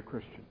everything to be a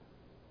Christian.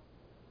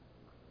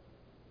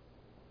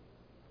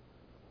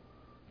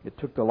 It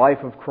took the life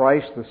of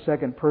Christ, the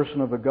second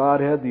person of the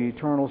Godhead, the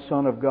eternal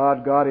Son of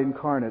God, God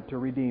incarnate, to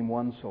redeem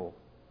one soul.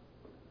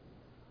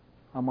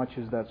 How much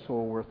is that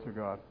soul worth to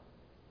God?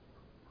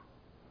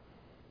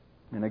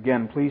 And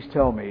again, please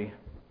tell me,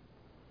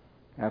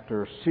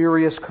 after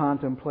serious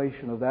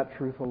contemplation of that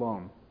truth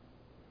alone,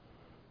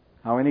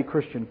 how any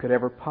Christian could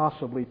ever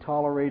possibly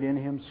tolerate in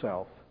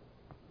himself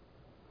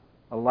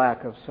a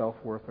lack of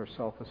self-worth or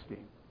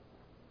self-esteem.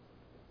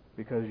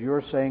 Because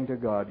you're saying to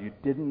God, you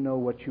didn't know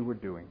what you were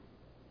doing.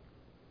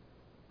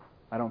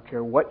 I don't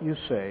care what you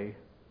say,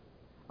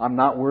 I'm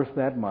not worth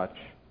that much.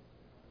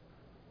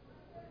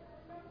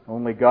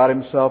 Only God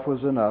Himself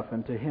was enough,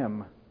 and to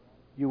Him,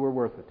 you were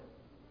worth it.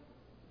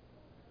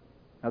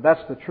 Now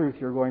that's the truth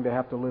you're going to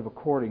have to live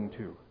according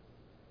to.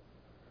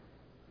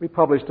 We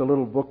published a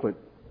little booklet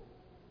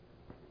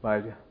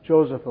by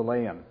Joseph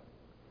Alain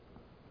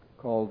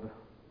called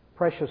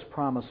Precious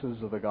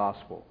Promises of the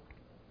Gospel.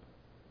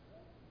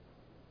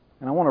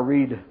 And I want to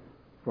read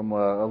from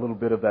a little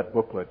bit of that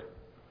booklet.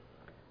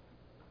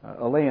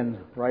 Alain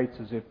writes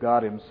as if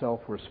God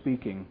Himself were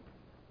speaking.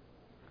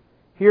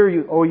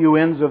 Hear, O you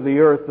ends of the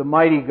earth, the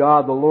mighty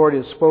God, the Lord,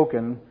 is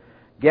spoken.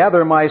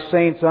 Gather my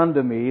saints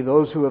unto me,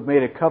 those who have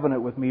made a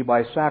covenant with me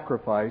by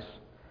sacrifice.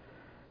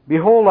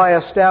 Behold, I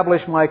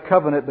establish my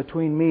covenant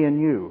between me and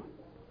you.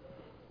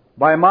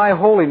 By my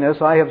holiness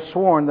I have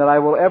sworn that I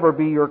will ever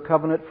be your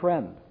covenant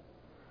friend.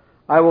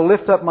 I will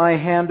lift up my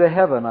hand to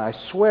heaven. I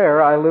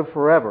swear I live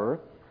forever,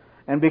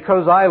 and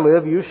because I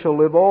live, you shall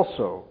live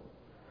also.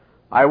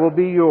 I will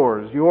be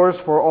yours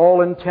for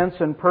all intents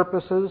and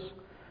purposes,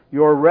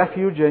 your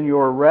refuge and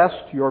your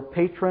rest, your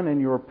patron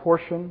and your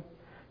portion,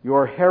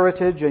 your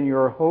heritage and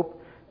your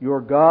hope,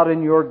 your God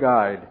and your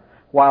guide.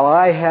 While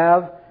I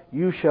have,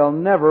 you shall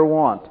never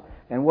want.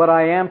 And what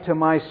I am to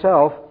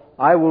myself,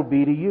 I will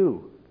be to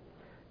you.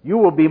 You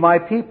will be my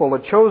people,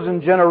 a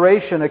chosen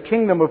generation, a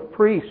kingdom of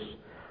priests,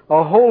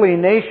 a holy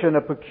nation,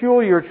 a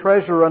peculiar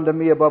treasure unto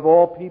me above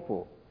all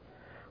people.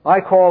 I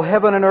call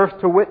heaven and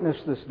earth to witness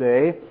this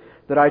day,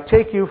 that I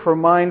take you for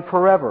mine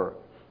forever.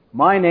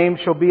 My name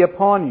shall be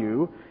upon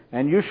you,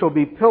 and you shall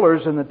be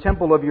pillars in the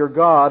temple of your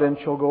God, and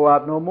shall go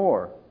out no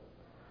more.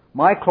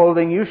 My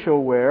clothing you shall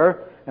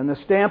wear, and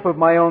the stamp of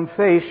my own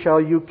face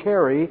shall you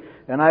carry,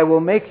 and I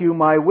will make you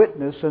my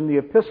witness in the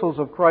epistles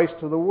of Christ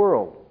to the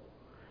world.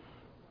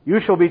 You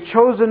shall be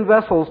chosen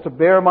vessels to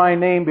bear my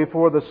name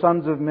before the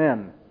sons of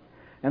men.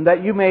 And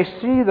that you may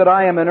see that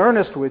I am in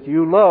earnest with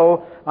you,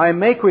 lo, I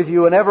make with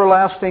you an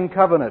everlasting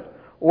covenant,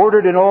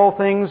 ordered in all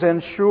things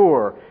and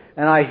sure.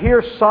 And I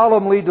here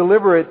solemnly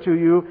deliver it to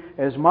you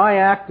as my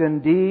act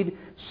and deed,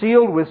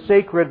 sealed with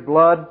sacred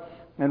blood,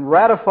 and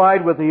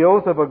ratified with the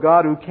oath of a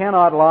God who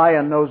cannot lie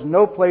and knows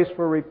no place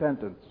for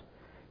repentance.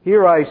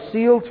 Here I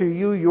seal to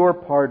you your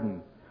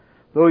pardon.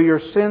 Though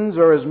your sins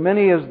are as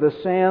many as the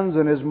sands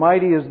and as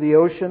mighty as the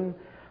ocean,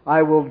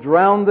 I will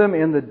drown them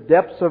in the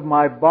depths of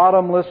my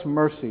bottomless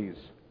mercies.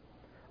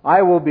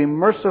 I will be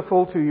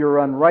merciful to your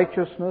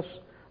unrighteousness.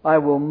 I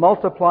will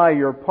multiply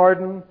your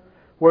pardon.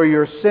 Where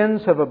your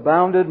sins have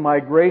abounded, my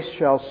grace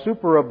shall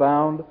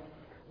superabound.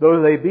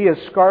 Though they be as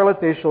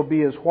scarlet, they shall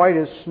be as white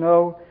as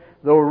snow.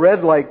 Though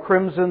red like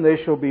crimson,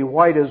 they shall be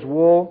white as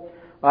wool.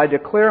 I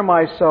declare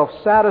myself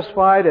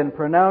satisfied and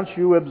pronounce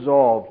you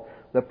absolved.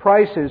 The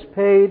price is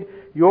paid.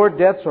 Your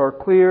debts are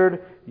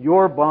cleared.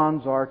 Your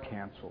bonds are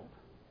canceled.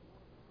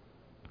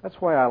 That's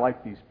why I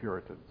like these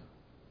Puritans.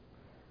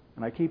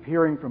 And I keep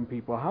hearing from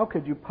people, how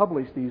could you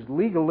publish these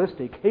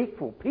legalistic,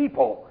 hateful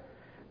people?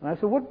 And I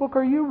said, what book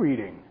are you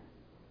reading?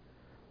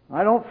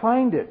 I don't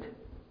find it.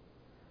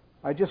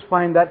 I just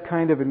find that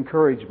kind of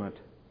encouragement.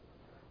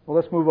 Well,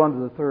 let's move on to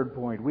the third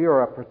point. We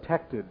are a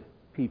protected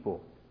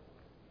people.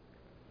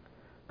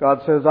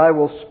 God says, I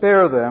will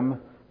spare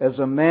them as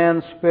a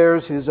man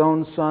spares his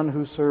own son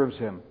who serves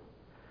him.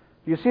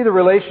 Do you see the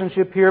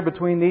relationship here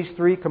between these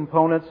three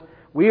components?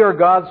 We are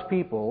God's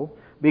people.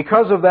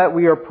 Because of that,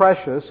 we are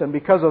precious, and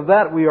because of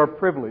that, we are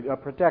privileged,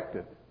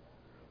 protected.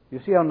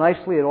 You see how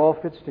nicely it all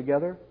fits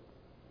together?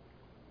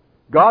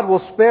 God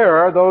will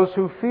spare those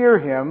who fear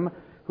Him,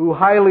 who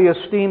highly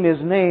esteem His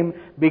name,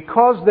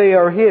 because they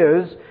are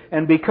His,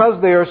 and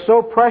because they are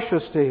so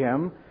precious to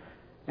Him.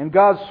 And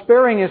God's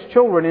sparing His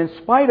children, in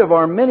spite of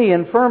our many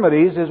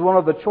infirmities, is one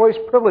of the choice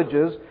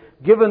privileges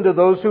given to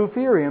those who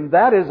fear Him.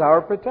 That is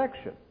our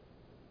protection.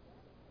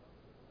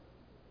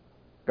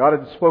 God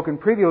had spoken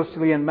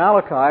previously in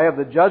Malachi of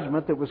the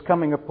judgment that was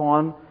coming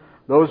upon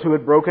those who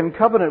had broken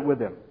covenant with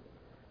Him.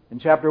 In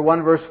chapter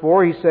 1, verse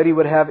 4, He said He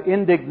would have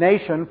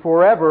indignation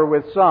forever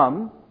with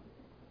some.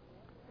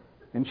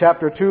 In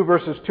chapter 2,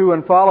 verses 2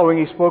 and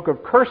following, He spoke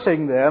of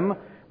cursing them,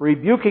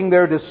 rebuking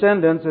their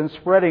descendants, and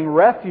spreading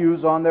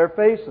refuse on their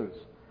faces.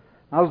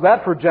 How's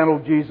that for gentle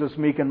Jesus,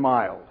 meek and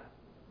mild?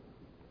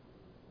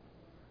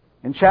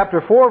 In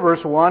chapter 4,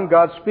 verse 1,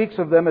 God speaks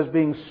of them as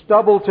being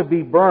stubble to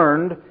be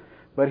burned,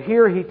 but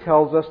here He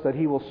tells us that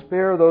He will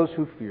spare those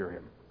who fear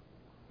Him.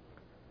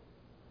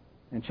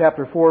 In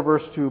chapter 4,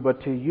 verse 2,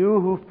 but to you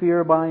who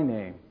fear my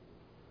name,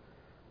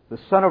 the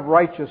Son of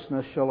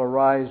Righteousness shall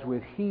arise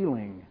with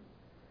healing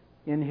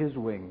in His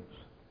wings.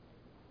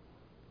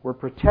 We're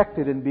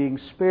protected in being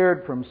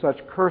spared from such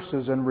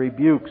curses and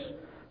rebukes,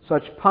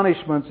 such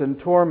punishments and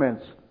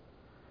torments.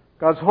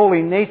 God's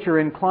holy nature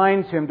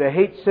inclines Him to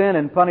hate sin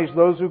and punish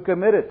those who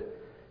commit it.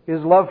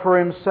 His love for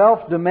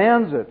Himself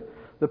demands it.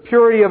 The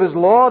purity of His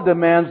law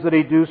demands that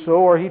He do so,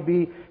 or He'd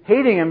be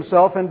hating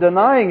Himself and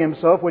denying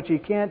Himself, which He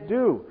can't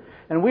do.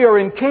 And we are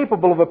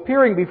incapable of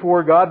appearing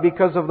before God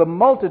because of the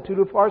multitude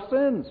of our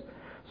sins.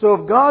 So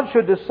if God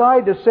should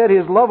decide to set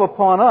His love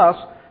upon us,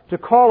 to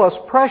call us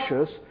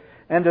precious,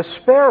 and to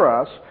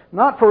spare us,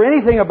 not for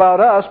anything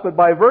about us, but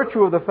by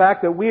virtue of the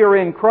fact that we are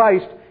in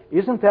Christ,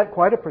 isn't that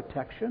quite a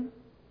protection?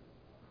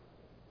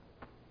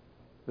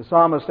 The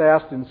psalmist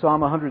asked in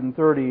Psalm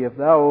 130, if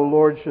Thou, O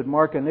Lord, should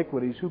mark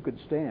iniquities, who could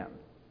stand?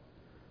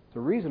 It's a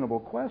reasonable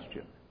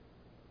question.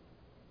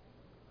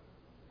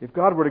 If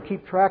God were to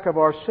keep track of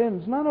our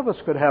sins, none of us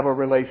could have a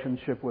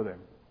relationship with Him.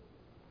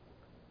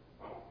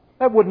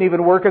 That wouldn't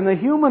even work in the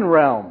human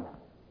realm.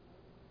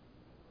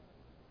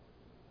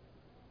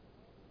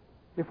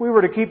 If we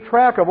were to keep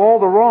track of all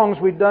the wrongs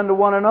we'd done to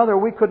one another,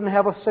 we couldn't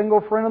have a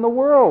single friend in the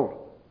world.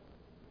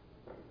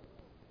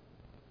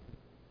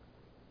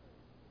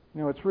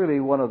 You know, it's really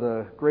one of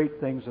the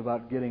great things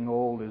about getting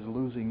old is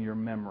losing your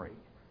memory.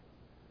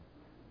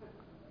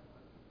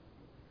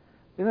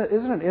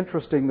 Isn't it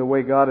interesting the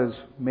way God has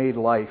made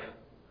life?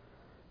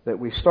 That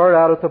we start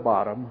out at the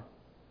bottom,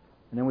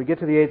 and then we get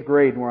to the 8th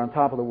grade and we're on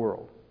top of the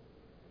world.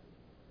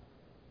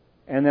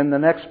 And then the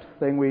next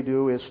thing we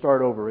do is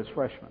start over as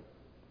freshmen.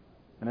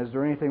 And is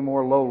there anything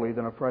more lowly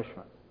than a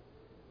freshman?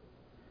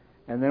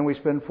 And then we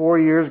spend 4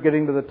 years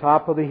getting to the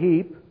top of the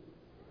heap,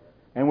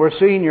 and we're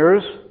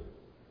seniors,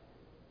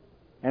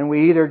 and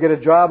we either get a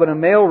job in a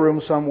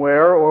mailroom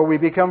somewhere or we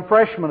become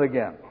freshmen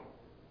again.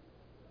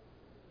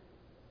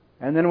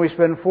 And then we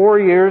spend 4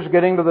 years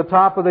getting to the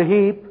top of the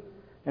heap,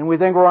 and we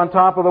think we're on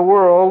top of the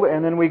world,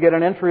 and then we get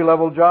an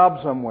entry-level job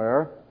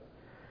somewhere,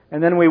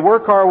 and then we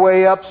work our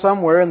way up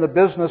somewhere in the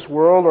business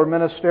world or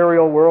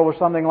ministerial world or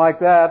something like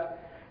that,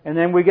 and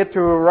then we get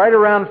to right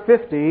around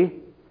 50,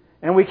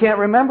 and we can't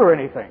remember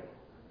anything.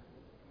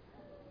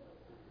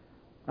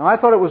 Now, I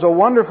thought it was a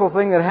wonderful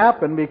thing that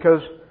happened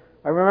because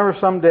I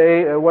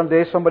remember one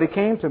day somebody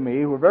came to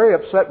me who were very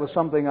upset with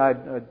something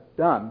I'd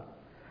done,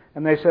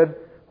 and they said,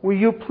 "Will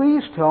you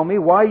please tell me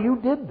why you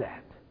did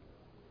that?"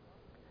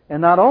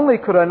 And not only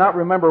could I not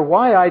remember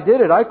why I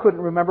did it, I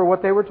couldn't remember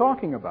what they were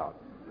talking about.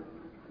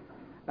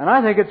 And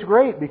I think it's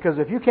great, because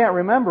if you can't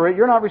remember it,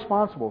 you're not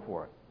responsible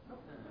for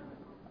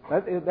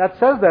it. That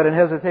says that in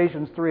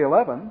Hesitations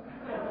 3:11.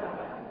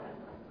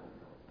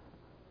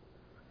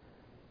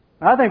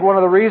 I think one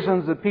of the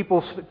reasons that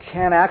people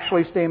can't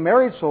actually stay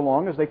married so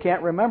long is they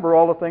can't remember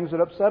all the things that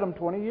upset them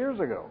 20 years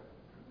ago.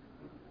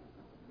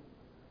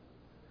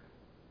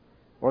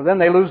 Or then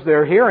they lose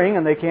their hearing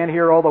and they can't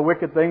hear all the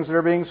wicked things that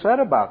are being said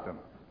about them.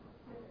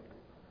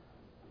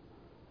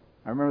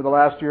 I remember the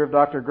last year of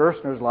Dr.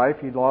 Gerstner's life,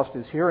 he'd lost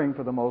his hearing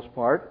for the most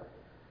part,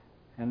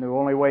 and the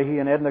only way he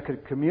and Edna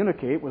could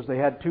communicate was they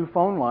had two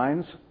phone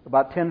lines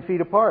about 10 feet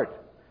apart.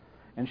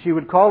 And she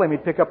would call him,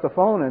 he'd pick up the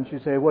phone, and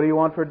she'd say, "What do you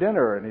want for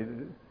dinner?"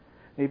 And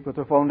he'd put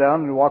the phone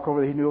down and walk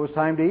over. He knew it was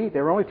time to eat.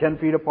 They were only 10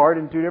 feet apart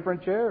in two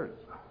different chairs.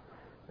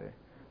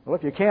 Well,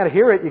 if you can't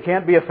hear it, you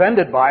can't be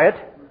offended by it.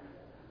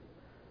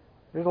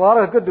 There's a lot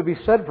of good to be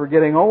said for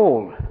getting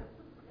old.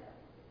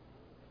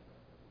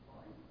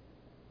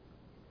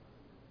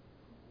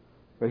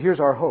 But here's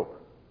our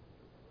hope.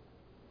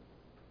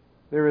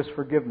 There is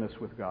forgiveness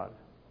with God.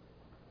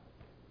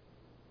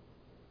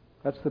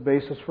 That's the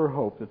basis for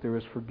hope, that there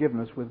is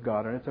forgiveness with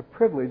God. And it's a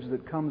privilege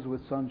that comes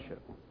with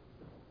sonship.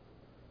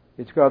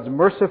 It's God's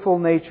merciful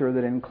nature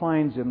that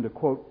inclines Him to,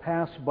 quote,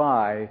 pass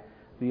by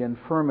the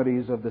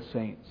infirmities of the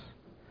saints.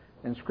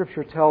 And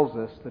Scripture tells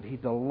us that He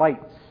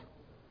delights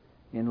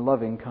in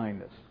loving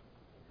kindness.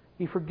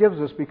 He forgives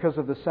us because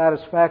of the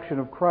satisfaction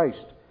of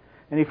Christ.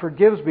 And He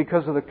forgives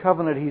because of the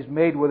covenant He's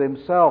made with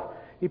Himself.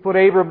 He put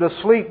Abram to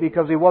sleep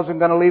because He wasn't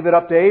going to leave it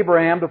up to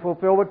Abraham to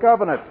fulfill the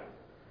covenant.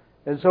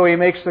 And so He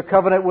makes the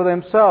covenant with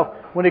Himself.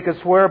 When He could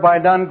swear by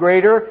none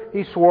greater,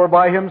 He swore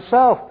by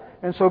Himself.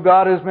 And so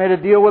God has made a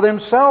deal with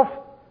Himself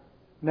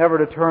never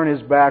to turn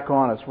His back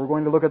on us. We're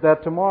going to look at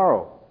that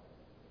tomorrow.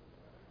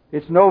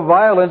 It's no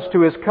violence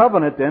to His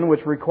covenant then,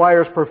 which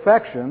requires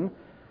perfection,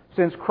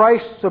 since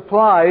Christ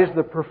supplies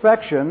the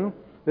perfection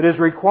that is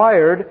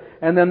required,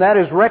 and then that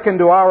is reckoned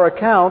to our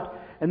account.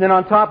 And then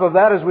on top of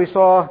that, as we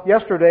saw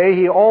yesterday,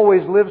 He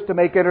always lives to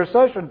make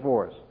intercession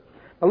for us.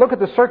 Now look at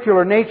the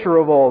circular nature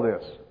of all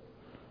this.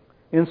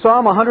 In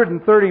Psalm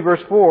 130,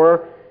 verse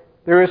 4,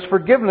 there is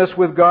forgiveness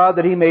with God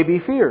that He may be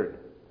feared.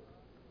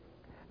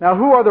 Now,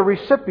 who are the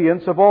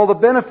recipients of all the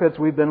benefits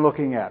we've been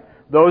looking at?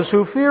 Those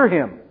who fear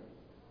Him.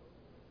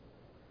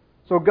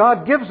 So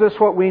God gives us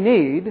what we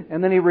need,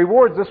 and then He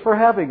rewards us for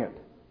having it.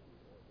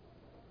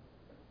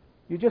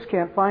 You just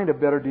can't find a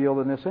better deal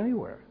than this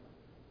anywhere.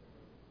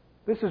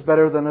 This is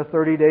better than a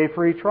 30-day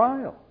free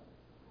trial.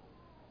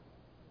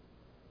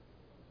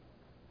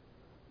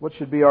 What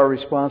should be our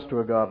response to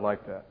a God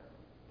like that?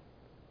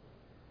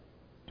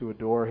 To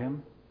adore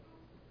Him,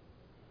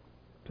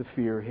 to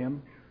fear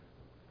Him,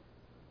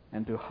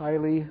 and to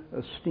highly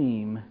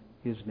esteem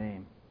His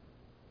name.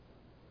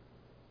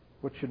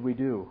 What should we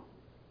do?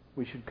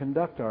 We should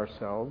conduct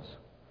ourselves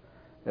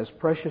as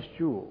precious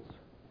jewels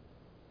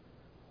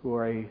who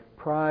are a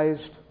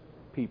prized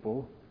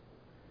people,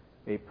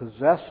 a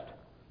possessed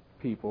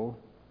people,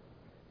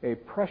 a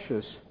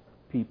precious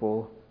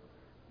people,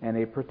 and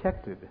a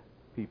protected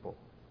people.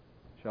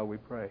 Shall we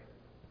pray?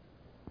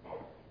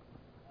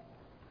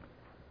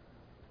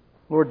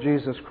 Lord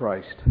Jesus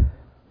Christ,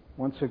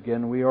 once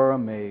again we are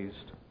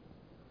amazed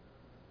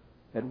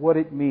at what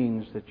it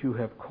means that You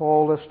have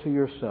called us to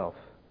Yourself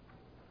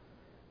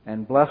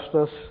and blessed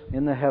us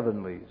in the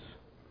heavenlies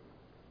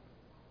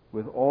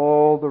with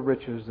all the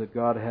riches that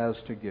God has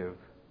to give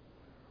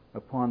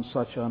upon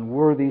such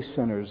unworthy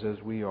sinners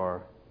as we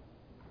are.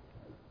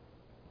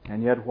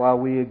 And yet, while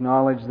we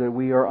acknowledge that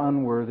we are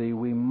unworthy,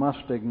 we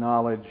must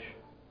acknowledge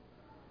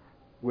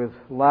with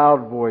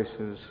loud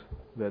voices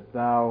that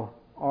Thou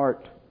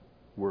art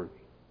worthy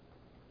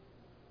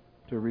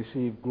to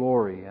receive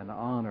glory and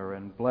honor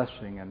and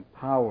blessing and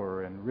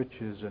power and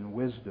riches and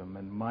wisdom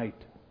and might,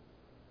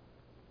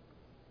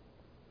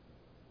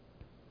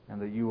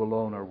 and that You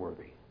alone are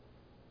worthy.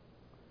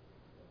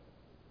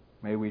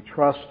 May we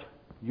trust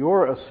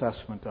Your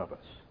assessment of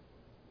us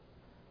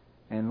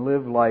and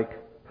live like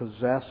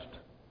possessed,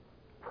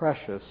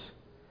 precious,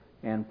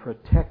 and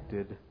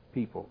protected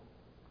people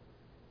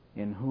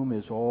in whom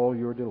is all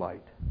Your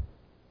delight.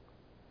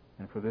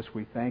 And for this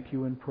we thank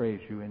You and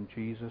praise You in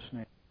Jesus'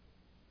 name.